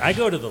a break. I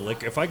go to the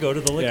liquor. If I go to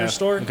the liquor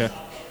store,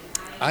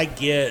 I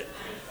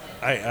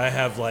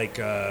have like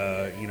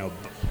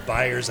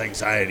buyer's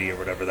anxiety or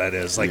whatever that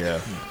is. Like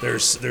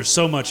there's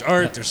so much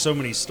art, there's so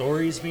many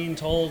stories being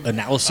told.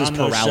 Analysis on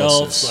those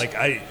paralysis. shelves.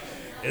 Like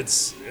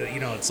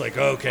it's like,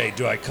 okay,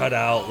 do I cut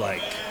out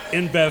like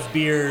InBev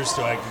beers?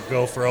 Do I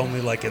go for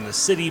only like in the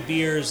city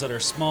beers that are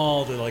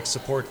small to like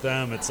support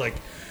them? It's like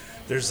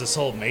there's this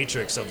whole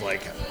matrix of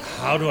like,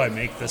 how do I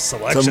make this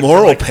selection? It's a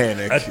moral for like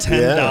panic. A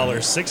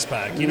 $10 six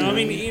pack. You know, I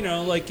mean,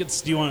 like who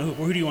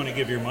do you want to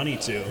give your money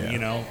to? Yeah. You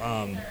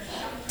know,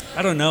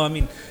 I don't know. I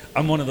mean,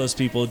 I'm one of those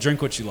people.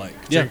 Drink what you like.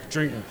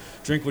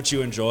 Drink what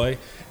you enjoy.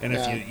 And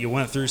if you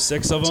went through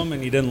 6 of them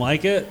and you didn't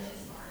like it,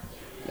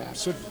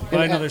 so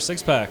buy another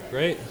 6-pack,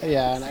 right?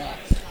 Yeah, and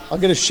I'll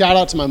get a shout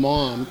out to my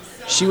mom.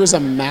 She was a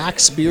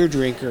Max beer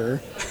drinker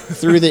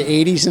through the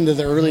 80s into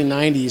the early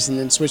 90s, and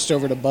then switched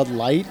over to Bud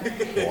Light.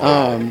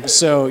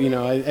 So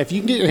if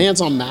you can get your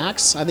hands on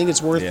Max, I think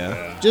it's worth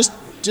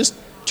just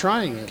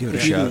trying it. Give it a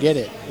if you shot. can get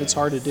it, it's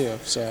hard to do.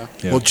 So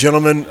Well,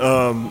 gentlemen,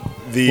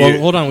 Well,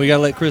 hold on. We got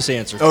to let Chris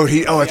answer. I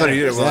thought he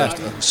did it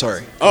last.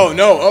 Sorry. Oh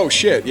no! Oh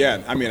shit!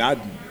 Yeah, I mean,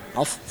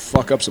 I'll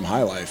fuck up some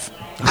High Life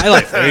High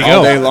Life. There you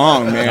all go. day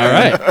long, man.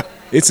 All right.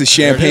 It's a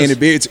champagne is. and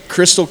beer. It's a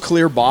crystal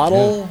clear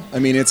bottle. I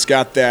mean, it's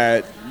got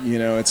that.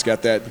 It's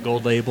got that.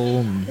 Gold label.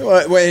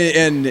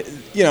 And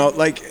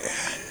like,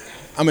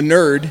 I'm a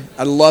nerd.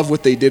 I love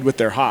what they did with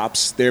their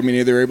hops. They're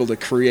able to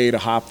create a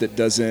hop that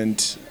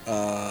doesn't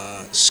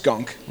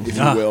skunk, if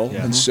you will.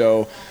 Yeah. And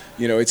so,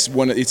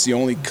 it's the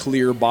only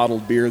clear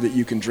bottled beer that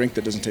you can drink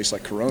that doesn't taste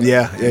like Corona.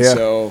 Yeah.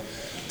 So,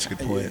 That's a good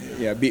point.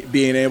 yeah,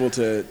 being able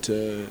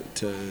to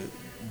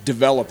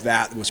develop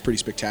that was pretty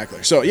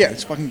spectacular. So yeah,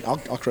 it's fucking. I'll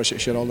crush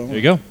that shit all day long. There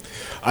you go.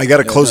 I got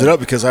to close it up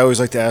because I always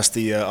like to ask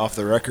the off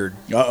the record,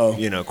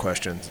 Uh-oh.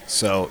 Questions.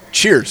 So,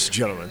 cheers,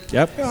 gentlemen.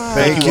 Yep.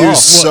 Thank you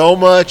so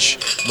much.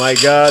 My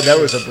God, that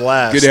was a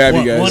blast. Good to have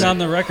you guys. One on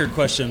the record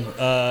question.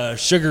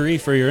 Sugary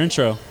for your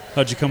intro.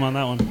 How'd you come on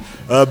that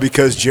one?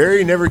 Because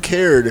Jerry never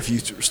cared if you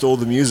stole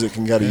the music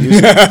and got to use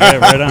it. Yeah,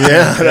 right on.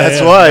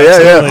 That's why.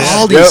 Yeah.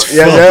 All these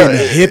fucking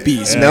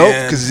hippies, Nope,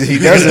 man. because he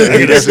doesn't. I He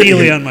got a doesn't.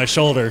 Steely on my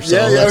shoulder. So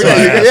Yeah, that's why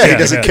I asked. he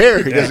doesn't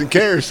care. He doesn't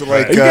care. So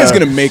like, Are you guys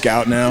gonna make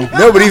out now?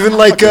 no, but even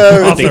like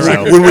Off the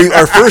record. when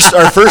our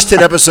first 10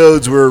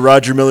 episodes were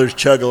Roger Miller's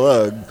Chug a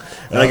Lug,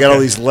 and I got all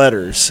these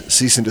letters,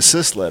 cease and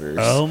desist letters.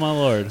 Oh my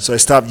lord. So I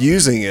stopped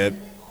using it,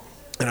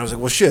 and I was like,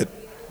 well, shit.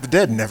 The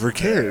dead never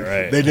cared.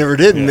 Yeah, right. They never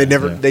did, and Yeah,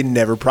 they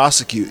never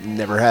prosecute and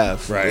never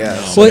have. Right. Yeah.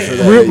 No. So Well, for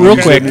that, real you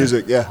use quick. the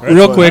music. Yeah.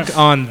 Real quick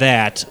on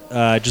that,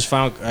 just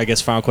final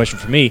question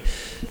for me.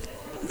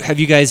 Have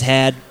you guys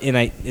had,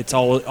 it's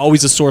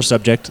always a sore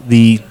subject,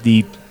 the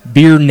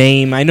beer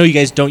name? I know you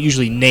guys don't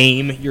usually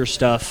name your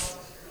stuff,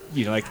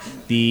 like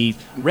the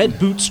Red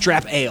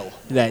Bootstrap Ale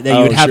that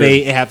you would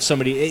have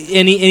somebody,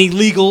 any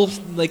legal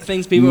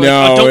things people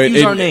are like, don't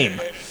use our name,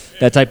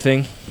 that type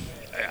thing.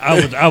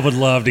 I would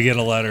love to get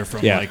a letter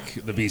from Yeah.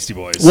 the Beastie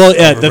Boys. Well,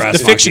 or the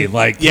Brass fiction-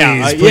 Monkey.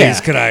 yeah,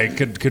 Please, yeah.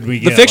 could we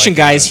The get fiction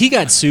guys, a- he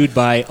got sued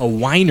by a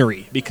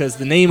winery because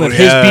the name of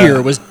yeah. his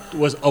beer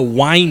was a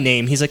wine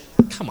name. He's like,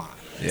 come on.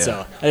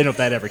 So I didn't know if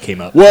that ever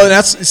came up. Well,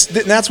 that's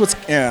what's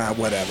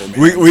whatever, man.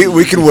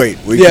 We can wait.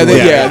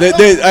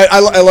 I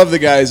love the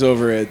guys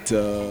over at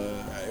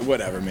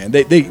whatever, man.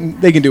 They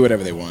can do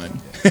whatever they want.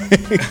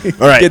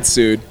 All right. Get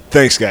sued.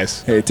 Thanks,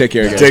 guys. Hey, take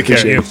care, guys. Take care.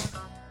 Appreciate it. You.